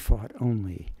 But we fought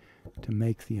only to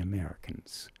make the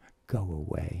Americans go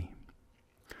away.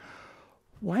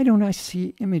 Why don't I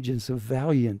see images of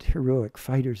valiant, heroic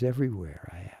fighters everywhere,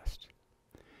 I asked.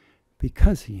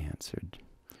 Because, he answered,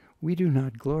 we do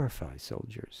not glorify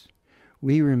soldiers.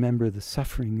 We remember the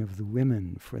suffering of the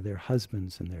women for their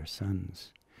husbands and their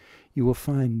sons. You will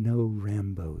find no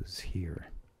Rambos here.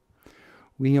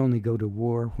 We only go to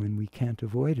war when we can't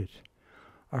avoid it.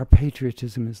 Our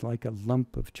patriotism is like a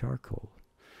lump of charcoal.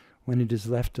 When it is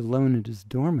left alone, it is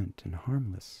dormant and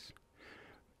harmless.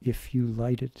 If you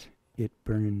light it, it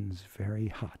burns very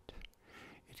hot.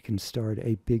 It can start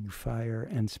a big fire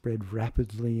and spread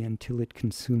rapidly until it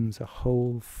consumes a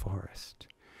whole forest.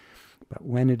 But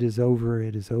when it is over,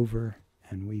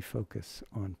 and we focus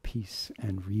on peace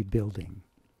and rebuilding.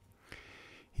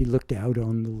 He looked out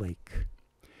on the lake.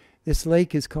 This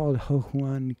lake is called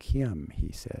Hohuan Kiam,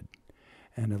 he said,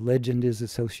 and a legend is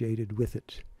associated with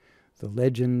it, the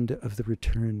legend of the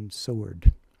returned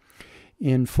sword.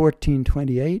 In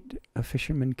 1428, a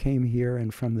fisherman came here,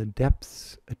 and from the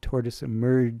depths a tortoise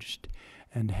emerged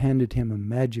and handed him a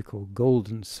magical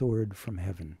golden sword from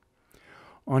heaven.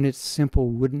 On its simple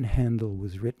wooden handle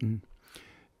was written,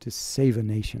 "To save a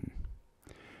nation."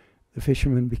 The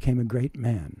fisherman became a great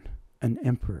man, an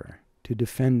emperor, to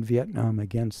defend Vietnam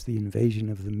against the invasion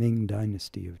of the Ming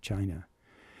dynasty of China.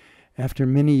 After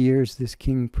many years, this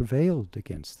king prevailed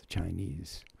against the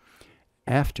Chinese.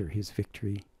 After his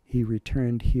victory, he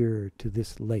returned here to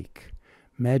this lake,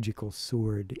 magical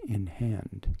sword in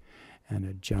hand, and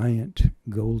a giant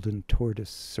golden tortoise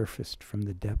surfaced from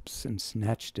the depths and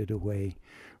snatched it away,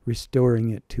 restoring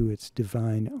it to its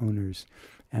divine owners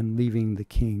and leaving the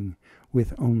king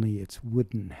with only its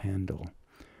wooden handle.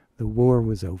 The war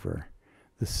was over.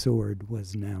 The sword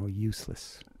was now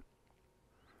useless.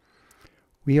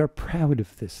 We are proud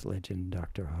of this legend,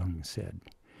 Dr. Hung said.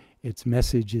 Its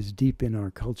message is deep in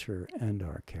our culture and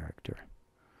our character.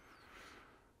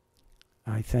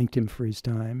 I thanked him for his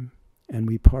time, and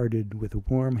we parted with a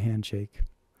warm handshake,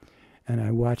 and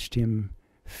I watched him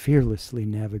fearlessly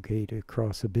navigate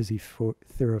across a busy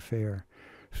thoroughfare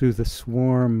through the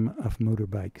swarm of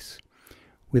motorbikes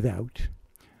without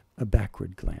a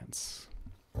backward glance.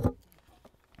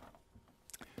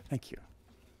 Thank you.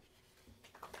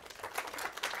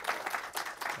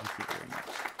 Thank you very much.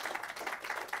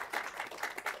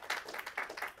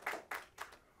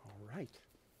 All right.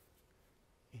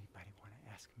 Anybody want to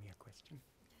ask me a question?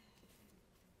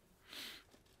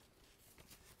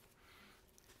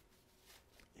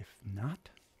 If not,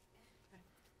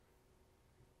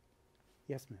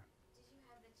 yes, ma'am. Did you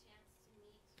have the chance to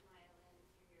meet Maya Lin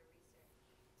through your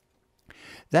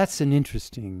research? That's an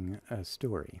interesting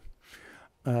story.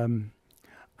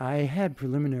 I had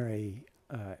preliminary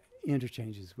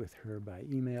interchanges with her by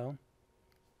email,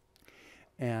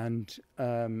 and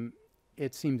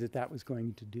it seemed that that was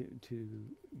going to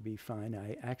be fine.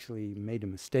 I actually made a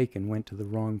mistake and went to the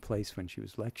wrong place when she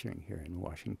was lecturing here in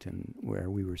Washington, where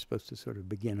we were supposed to sort of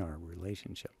begin our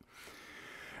relationship.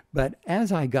 But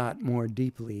as I got more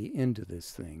deeply into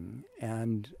this thing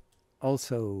and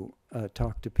also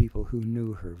talked to people who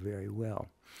knew her very well,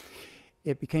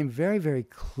 it became very, very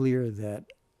clear that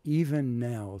even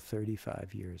now,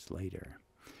 35 years later,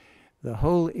 the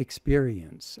whole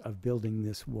experience of building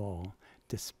this wall,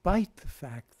 despite the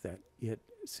fact that it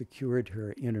secured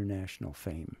her international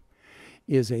fame,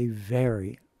 is a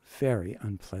very, very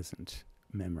unpleasant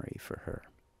memory for her.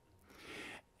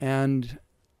 And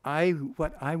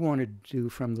what I wanted to do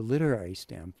from the literary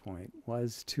standpoint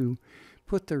was to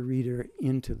put the reader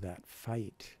into that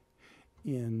fight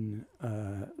in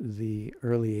the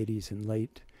early 80s and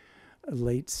late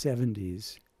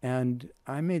 70s. And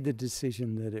I made the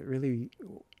decision that it really,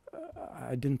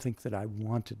 I didn't think that I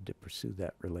wanted to pursue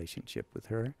that relationship with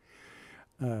her.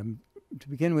 To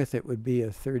begin with, it would be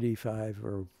a 35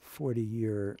 or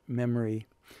 40-year memory,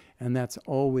 and that's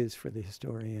always for the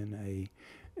historian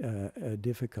a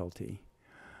difficulty.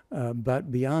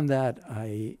 But beyond that,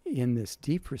 in this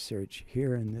deep research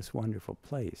here in this wonderful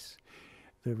place,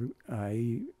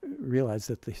 I realized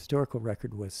that the historical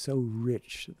record was so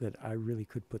rich that I really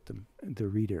could put the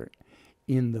reader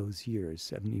in those years,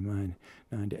 79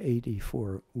 to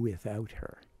 84, without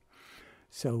her.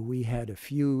 So we had a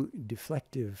few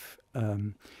deflective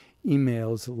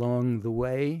emails along the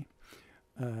way.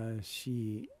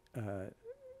 She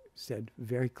said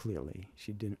very clearly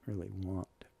she didn't really want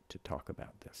to talk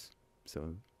about this.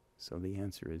 So the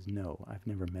answer is no, I've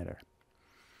never met her.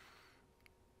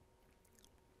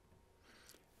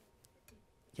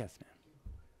 Yes, ma'am.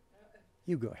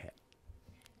 You go ahead.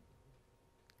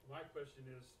 My question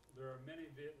is, there are many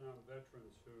Vietnam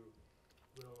veterans who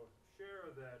will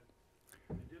share that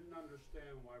they didn't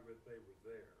understand why they were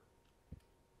there.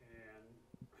 And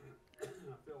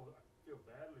I feel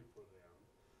badly for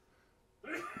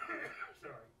them.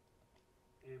 Sorry.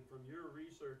 And from your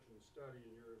research and study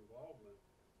and your involvement,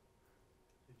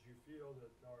 did you feel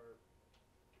that our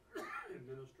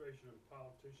administration and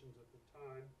politicians at the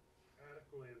time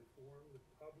adequately informed the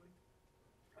public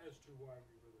as to why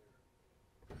we were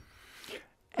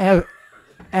there?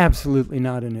 Absolutely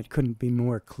not, and it couldn't be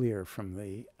more clear from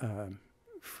the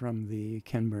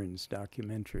Ken Burns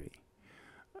documentary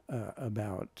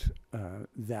about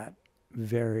that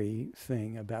very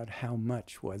thing, about how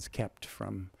much was kept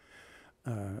from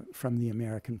the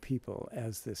American people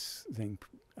as this thing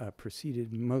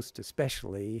proceeded, most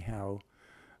especially how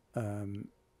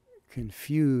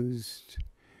confused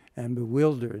and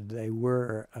bewildered they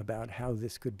were about how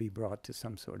this could be brought to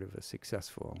some sort of a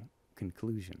successful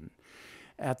conclusion.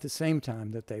 At the same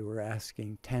time that they were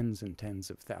asking tens and tens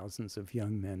of thousands of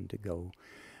young men to go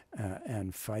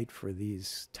and fight for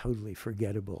these totally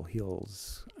forgettable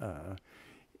hills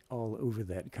all over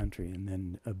that country and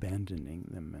then abandoning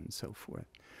them and so forth.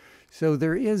 So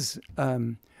there is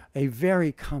a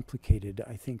very complicated,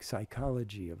 I think,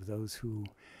 psychology of those who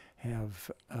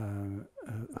have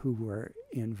who were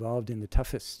involved in the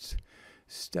toughest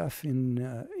stuff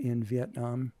in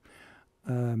Vietnam.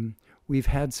 We've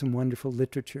had some wonderful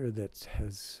literature that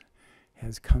has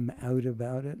come out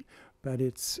about it, but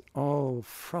it's all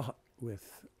fraught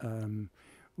with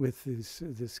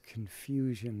this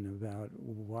confusion about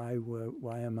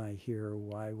why am I here?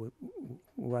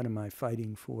 What am I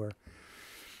fighting for?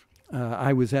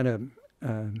 I was at a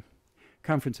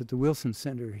conference at the Wilson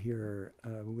Center here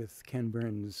with Ken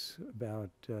Burns about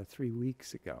 3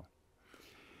 weeks ago.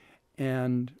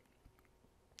 And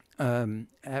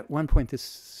at one point this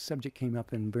subject came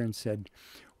up and Burns said,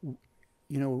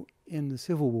 you know, in the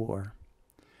Civil War,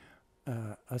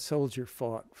 a soldier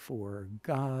fought for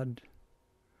God,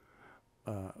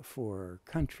 for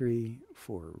country,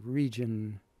 for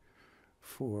region,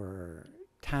 for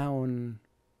town,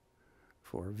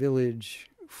 for village,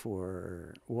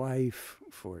 for wife,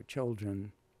 for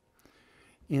children.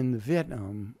 In the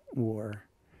Vietnam War,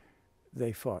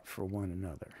 they fought for one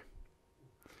another.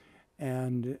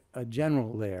 And a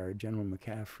general there, General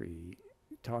McCaffrey,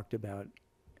 talked about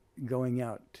going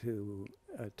out to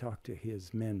talk to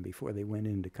his men before they went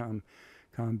into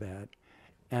combat.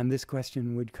 And this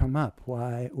question would come up: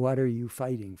 what are you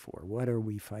fighting for? What are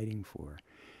we fighting for?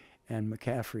 And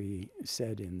McCaffrey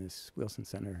said in this Wilson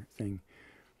Center thing,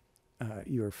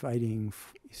 you're fighting,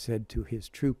 he said to his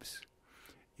troops,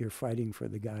 you're fighting for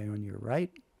the guy on your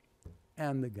right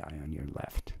and the guy on your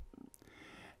left.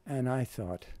 And I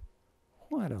thought,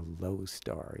 what a low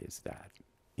star is that,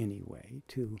 anyway,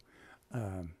 to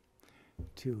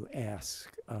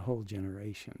ask a whole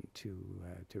generation to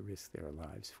risk their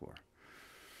lives for.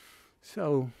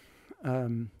 So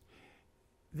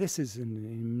this is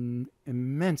an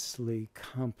immensely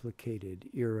complicated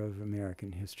era of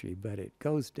American history, but it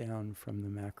goes down from the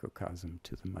macrocosm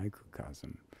to the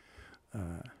microcosm.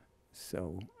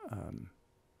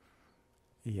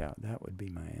 Yeah, that would be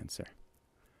my answer.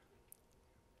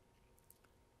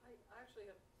 I actually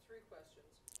have 3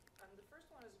 questions. The first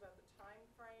one is about the time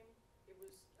frame.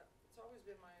 It's always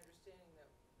been my understanding that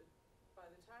by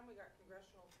the time we got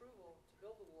congressional approval to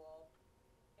build the wall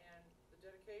and the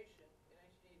dedication in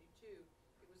 1982,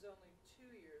 it was only 2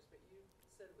 years, but you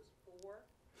said it was 4?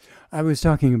 I was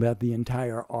talking about the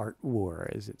entire art war,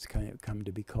 as it's kind of come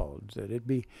to be called. That it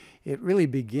really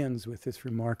begins with this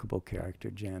remarkable character,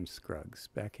 Jan Scruggs,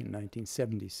 back in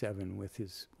 1977, with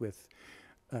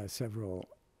several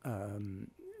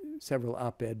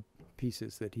op-ed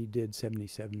pieces that he did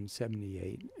 77,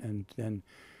 78, and then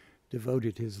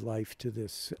devoted his life to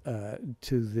this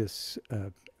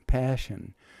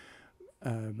passion.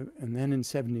 And then in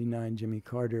 79, Jimmy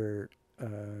Carter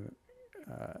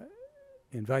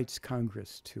invites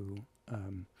Congress to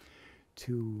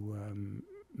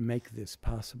make this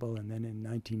possible, and then in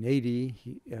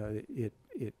 1980 it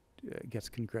gets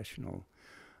congressional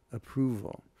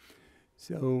approval.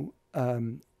 So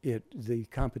the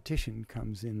competition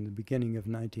comes in the beginning of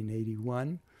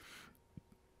 1981,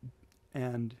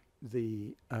 and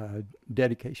the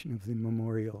dedication of the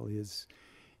memorial is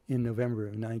in November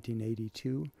of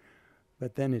 1982.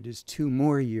 But then it is 2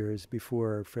 more years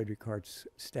before Frederick Hart's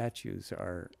statues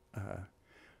are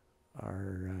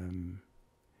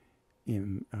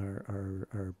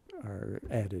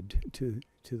added to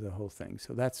the whole thing.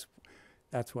 So that's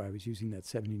why I was using that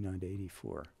 79 to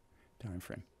 84 time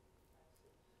frame.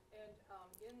 And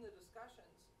in the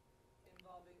discussions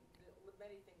involving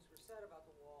many things were said about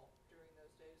the wall during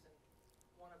those days, and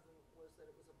one of them was that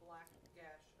it was a black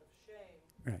gash of shame.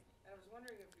 Right. And I was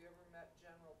wondering if you ever met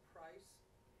General Price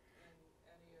in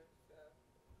any of your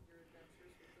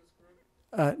adventures with this group?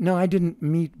 No, I didn't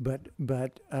meet, but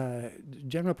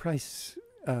General Price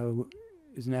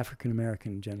is an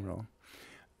African-American general.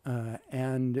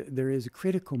 And there is a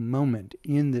critical moment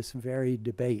in this very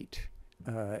debate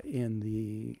in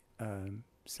the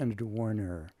Senator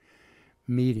Warner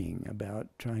meeting about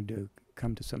trying to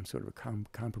come to some sort of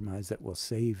compromise that will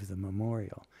save the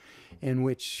memorial, in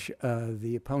which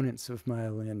the opponents of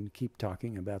Maya Lin keep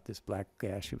talking about this black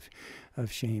gash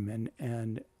of shame,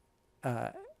 and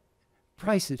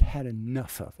Price had had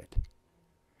enough of it,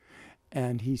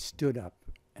 and he stood up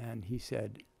and he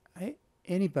said,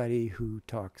 anybody who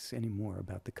talks anymore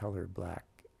about the color black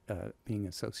being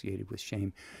associated with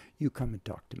shame, you come and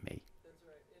talk to me. That's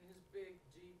right. In his big,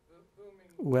 deep,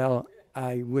 booming. Well,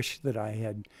 I wish that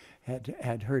I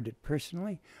had heard it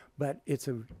personally, but it's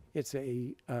a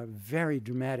very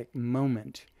dramatic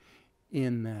moment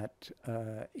in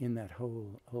that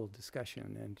whole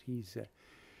discussion, and he's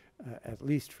at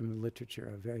least from the literature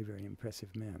a very, very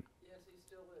impressive man. Yes, he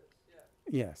still is.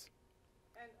 Yeah. Yes.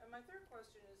 And my third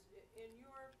question is, in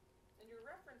your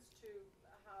reference to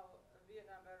how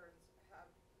Vietnam veterans have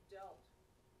dealt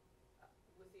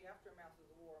with the aftermath of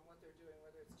the war and what they're doing,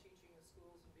 whether it's teaching in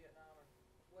schools in Vietnam or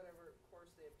whatever course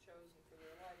they have chosen for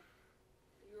their life,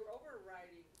 your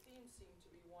overriding theme seemed to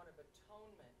be one of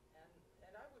atonement, and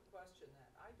I would question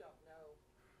that. I don't know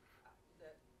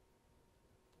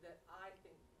that I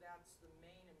think that's the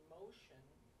main emotion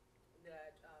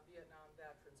that Vietnam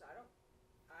veterans.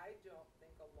 I don't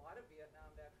think a lot of Vietnam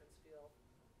veterans feel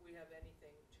we have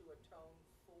anything to atone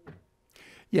for.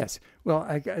 Yes.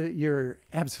 Well, you're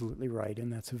absolutely right,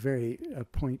 and that's a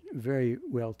point very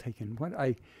well taken.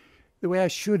 The way I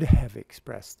should have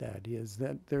expressed that is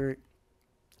that there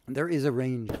is a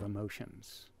range of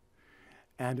emotions,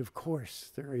 and of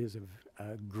course there is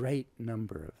a great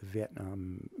number of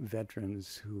Vietnam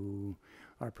veterans who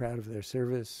are proud of their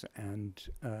service and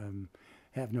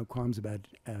have no qualms about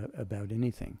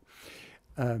anything.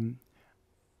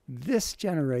 This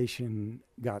generation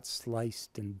got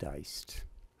sliced and diced.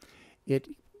 It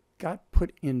got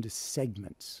put into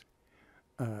segments.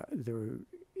 There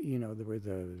were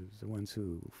the ones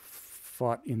who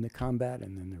fought in the combat,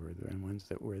 and then there were the ones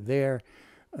that were there,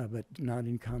 but not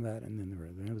in combat, and then there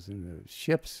were those in the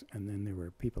ships, and then there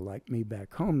were people like me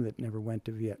back home that never went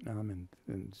to Vietnam,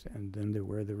 and then there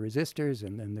were the resistors,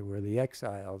 and then there were the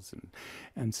exiles,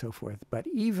 and so forth. But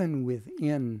even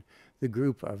within the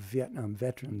group of Vietnam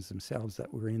veterans themselves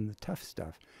that were in the tough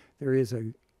stuff, there is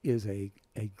a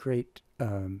great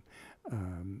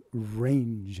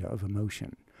range of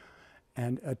emotion.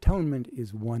 And atonement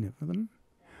is one of them.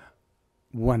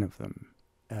 One of them.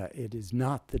 It is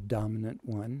not the dominant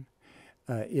one.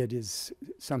 It is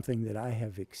something that I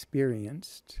have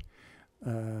experienced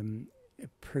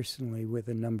personally with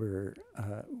a number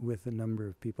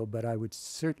of people, but I would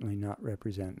certainly not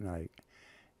represent, and I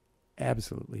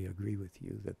absolutely agree with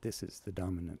you that this is the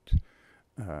dominant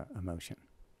emotion.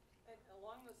 And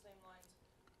along the same lines,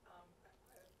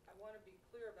 I want to be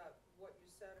clear about what you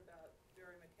said about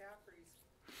Barry McCaffrey's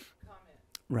comment.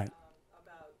 Right.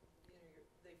 About,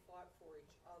 they fought for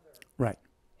each other. Right.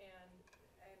 And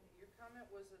your comment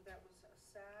was that was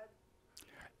sad.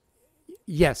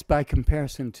 Yes, by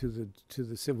comparison to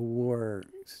the Civil War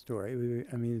story,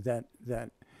 I mean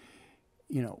that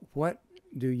what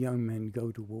do young men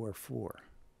go to war for?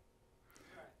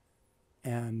 Right.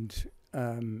 And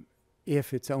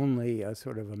if it's only a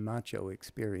sort of a macho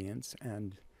experience,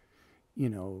 and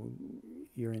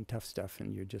you're in tough stuff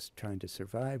and you're just trying to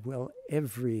survive, well,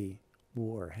 every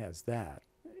war has that,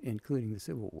 including the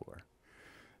Civil War,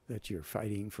 that you're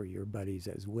fighting for your buddies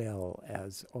as well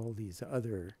as all these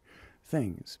other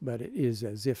things. But it is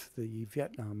as if the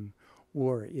Vietnam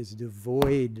War is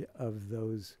devoid of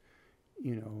those,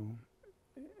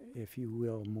 if you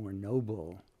will, more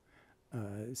noble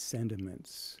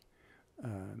sentiments.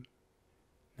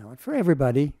 Not for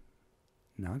everybody,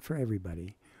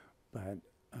 but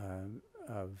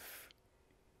of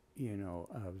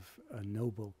a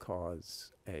noble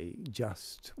cause, a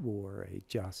just war, a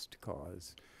just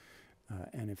cause.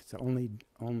 And if it's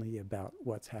only about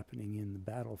what's happening in the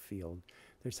battlefield,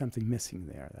 there's something missing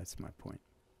there. That's my point.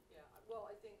 Yeah,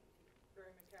 well, I think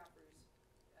Barry McCaffrey's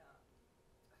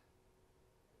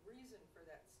reason for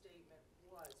that statement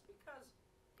was because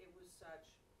it was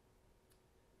such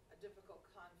a difficult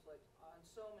conflict on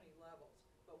so many levels.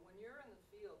 But when you're in the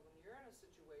field, when you're in a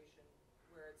situation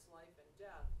where it's life and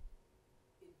death,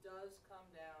 it does come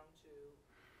down to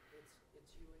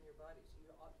it's you and your buddies.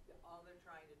 All they're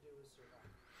trying to do is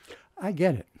survive. I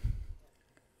get it.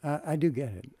 I do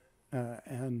get it.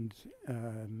 And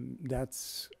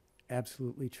that's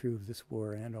absolutely true of this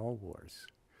war and all wars.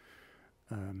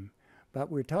 But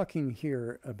we're talking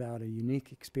here about a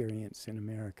unique experience in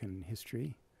American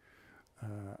history,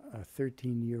 a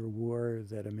 13-year war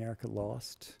that America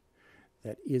lost,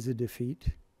 that is a defeat,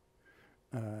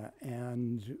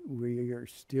 and we are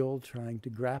still trying to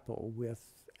grapple with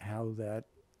how that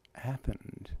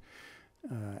happened.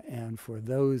 And for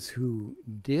those who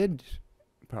did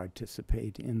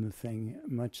participate in the thing,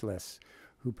 much less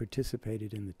who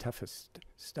participated in the toughest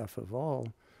stuff of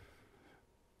all,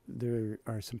 there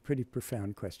are some pretty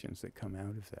profound questions that come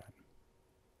out of that.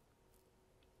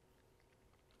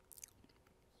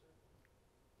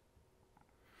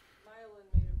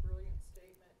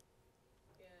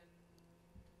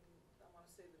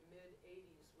 say the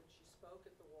mid-'80s, when she spoke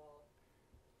at the wall,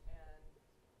 and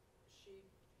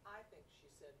I think she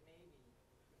said maybe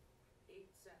 8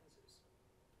 sentences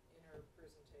in her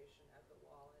presentation at the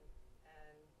wall,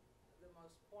 and the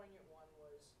most poignant one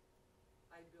was,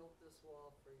 "I built this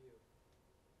wall for you."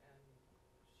 And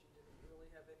she didn't really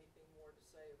have anything more to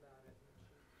say about it, and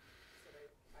she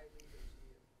said, I leave it to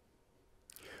you.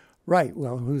 Right.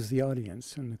 Well, who's the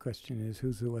audience? And the question is,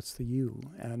 what's the you?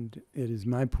 And it is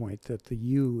my point that the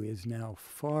you is now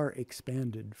far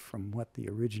expanded from what her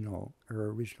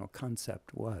original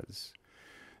concept was.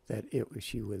 That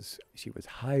she was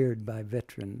hired by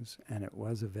veterans, and it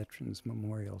was a veterans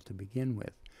memorial to begin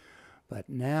with. But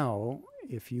now,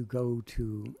 if you go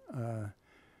to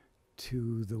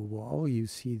the wall, you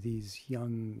see these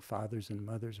young fathers and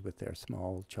mothers with their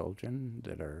small children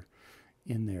that are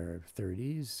in their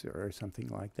 30s or something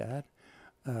like that.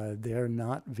 They're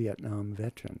not Vietnam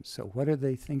veterans. So what are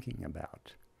they thinking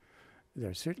about?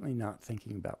 They're certainly not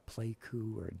thinking about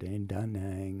Pleiku or Dane Da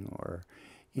Nang or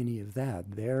any of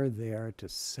that. They're there to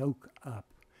soak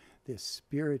up this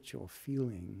spiritual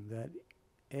feeling that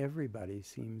everybody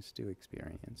seems to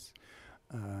experience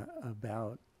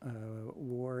about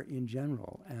war in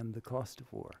general and the cost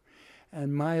of war.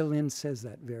 And Maya Lin says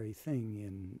that very thing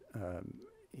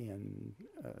in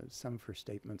some of her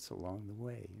statements along the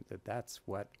way, that's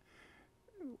what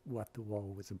the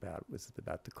wall was about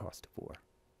the cost of war.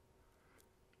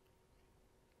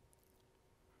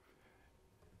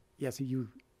 Yes, you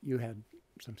had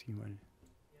something you wanted.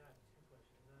 Yeah, 2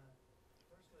 questions.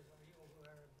 First was, are you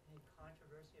aware of any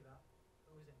controversy about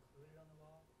who was included on the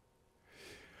wall?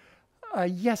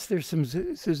 Yes, there's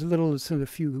a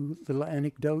few little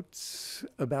anecdotes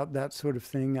about that sort of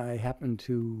thing. I happened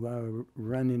to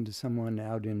run into someone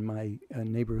out in my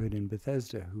neighborhood in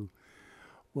Bethesda who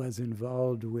was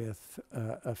involved with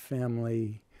a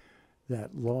family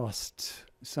that lost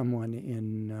someone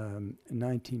in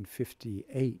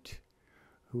 1958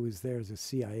 who was there as a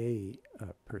CIA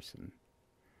person,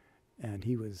 and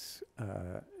he was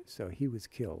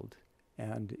killed,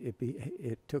 and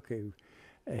it took a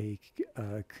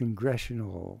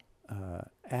congressional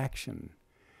action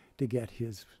to get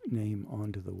his name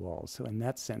onto the wall. So in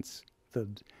that sense,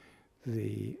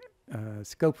 the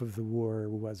scope of the war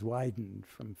was widened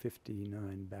from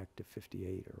 59 back to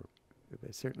 58, or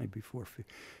certainly before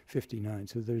 59.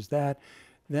 So there's that.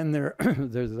 Then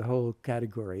there's the whole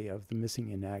category of the missing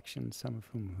in action, some of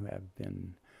whom who have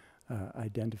been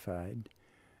identified,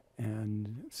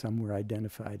 and some were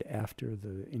identified after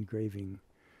the engraving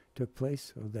took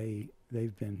place, so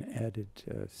they've been added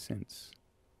since.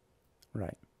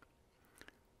 Right.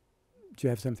 Do you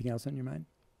have something else on your mind?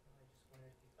 I just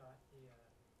wondered if you thought the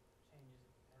changes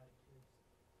in attitudes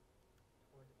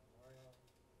toward the memorial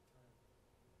kind of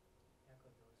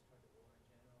echoed those toward the war in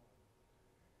general.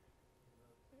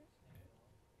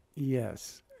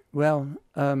 Yes. Well,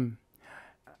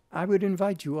 I would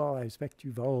invite you all, I expect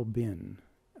you've all been,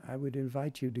 I would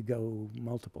invite you to go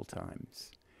multiple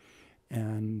times.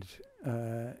 And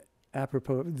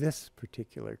apropos of this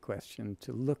particular question,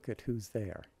 to look at who's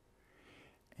there.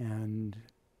 And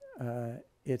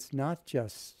it's not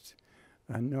just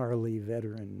a gnarly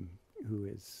veteran who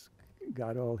has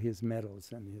got all his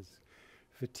medals and his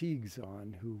fatigues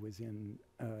on who was in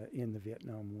the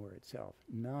Vietnam War itself.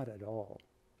 Not at all.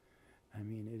 I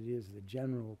mean, it is the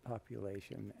general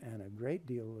population and a great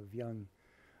deal of young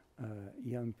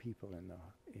people in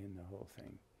the whole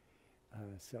thing.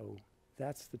 So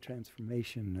that's the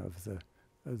transformation of the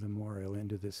memorial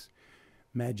into this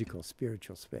magical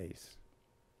spiritual space.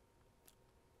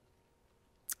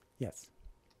 Yes.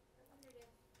 I wondered if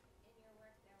in your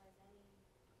work there was any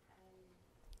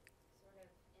sort of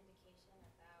indication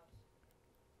about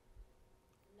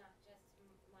not just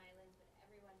Maya Lin, but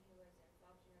everyone who was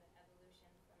involved in the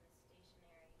evolution from the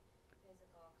stationary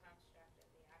physical construct of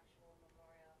the actual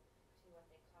memorial to what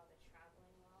they call the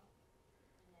traveling wall,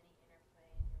 and any interplay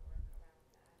in your work around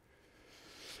that.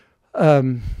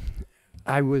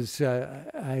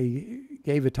 I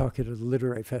gave a talk at a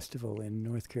literary festival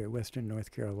in Western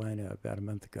North Carolina about a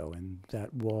month ago, and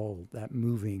that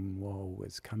moving wall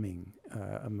was coming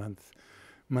a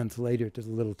month later to the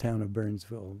little town of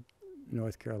Burnsville,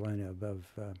 North Carolina, above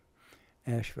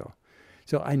Asheville.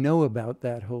 So I know about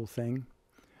that whole thing.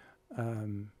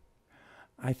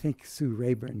 I think Sue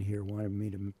Rayburn here wanted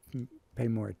me to pay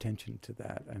more attention to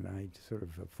that, and I sort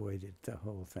of avoided the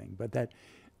whole thing. But that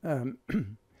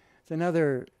it's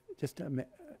another just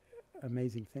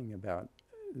amazing thing about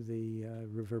the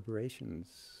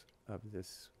reverberations of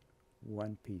this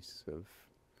one piece of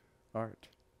art.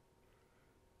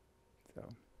 So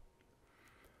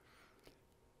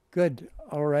Good.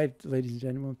 All right, ladies and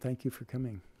gentlemen, thank you for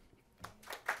coming.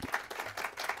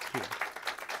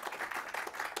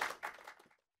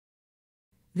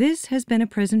 This has been a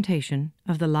presentation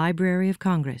of the Library of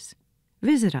Congress.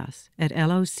 Visit us at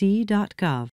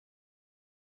loc.gov.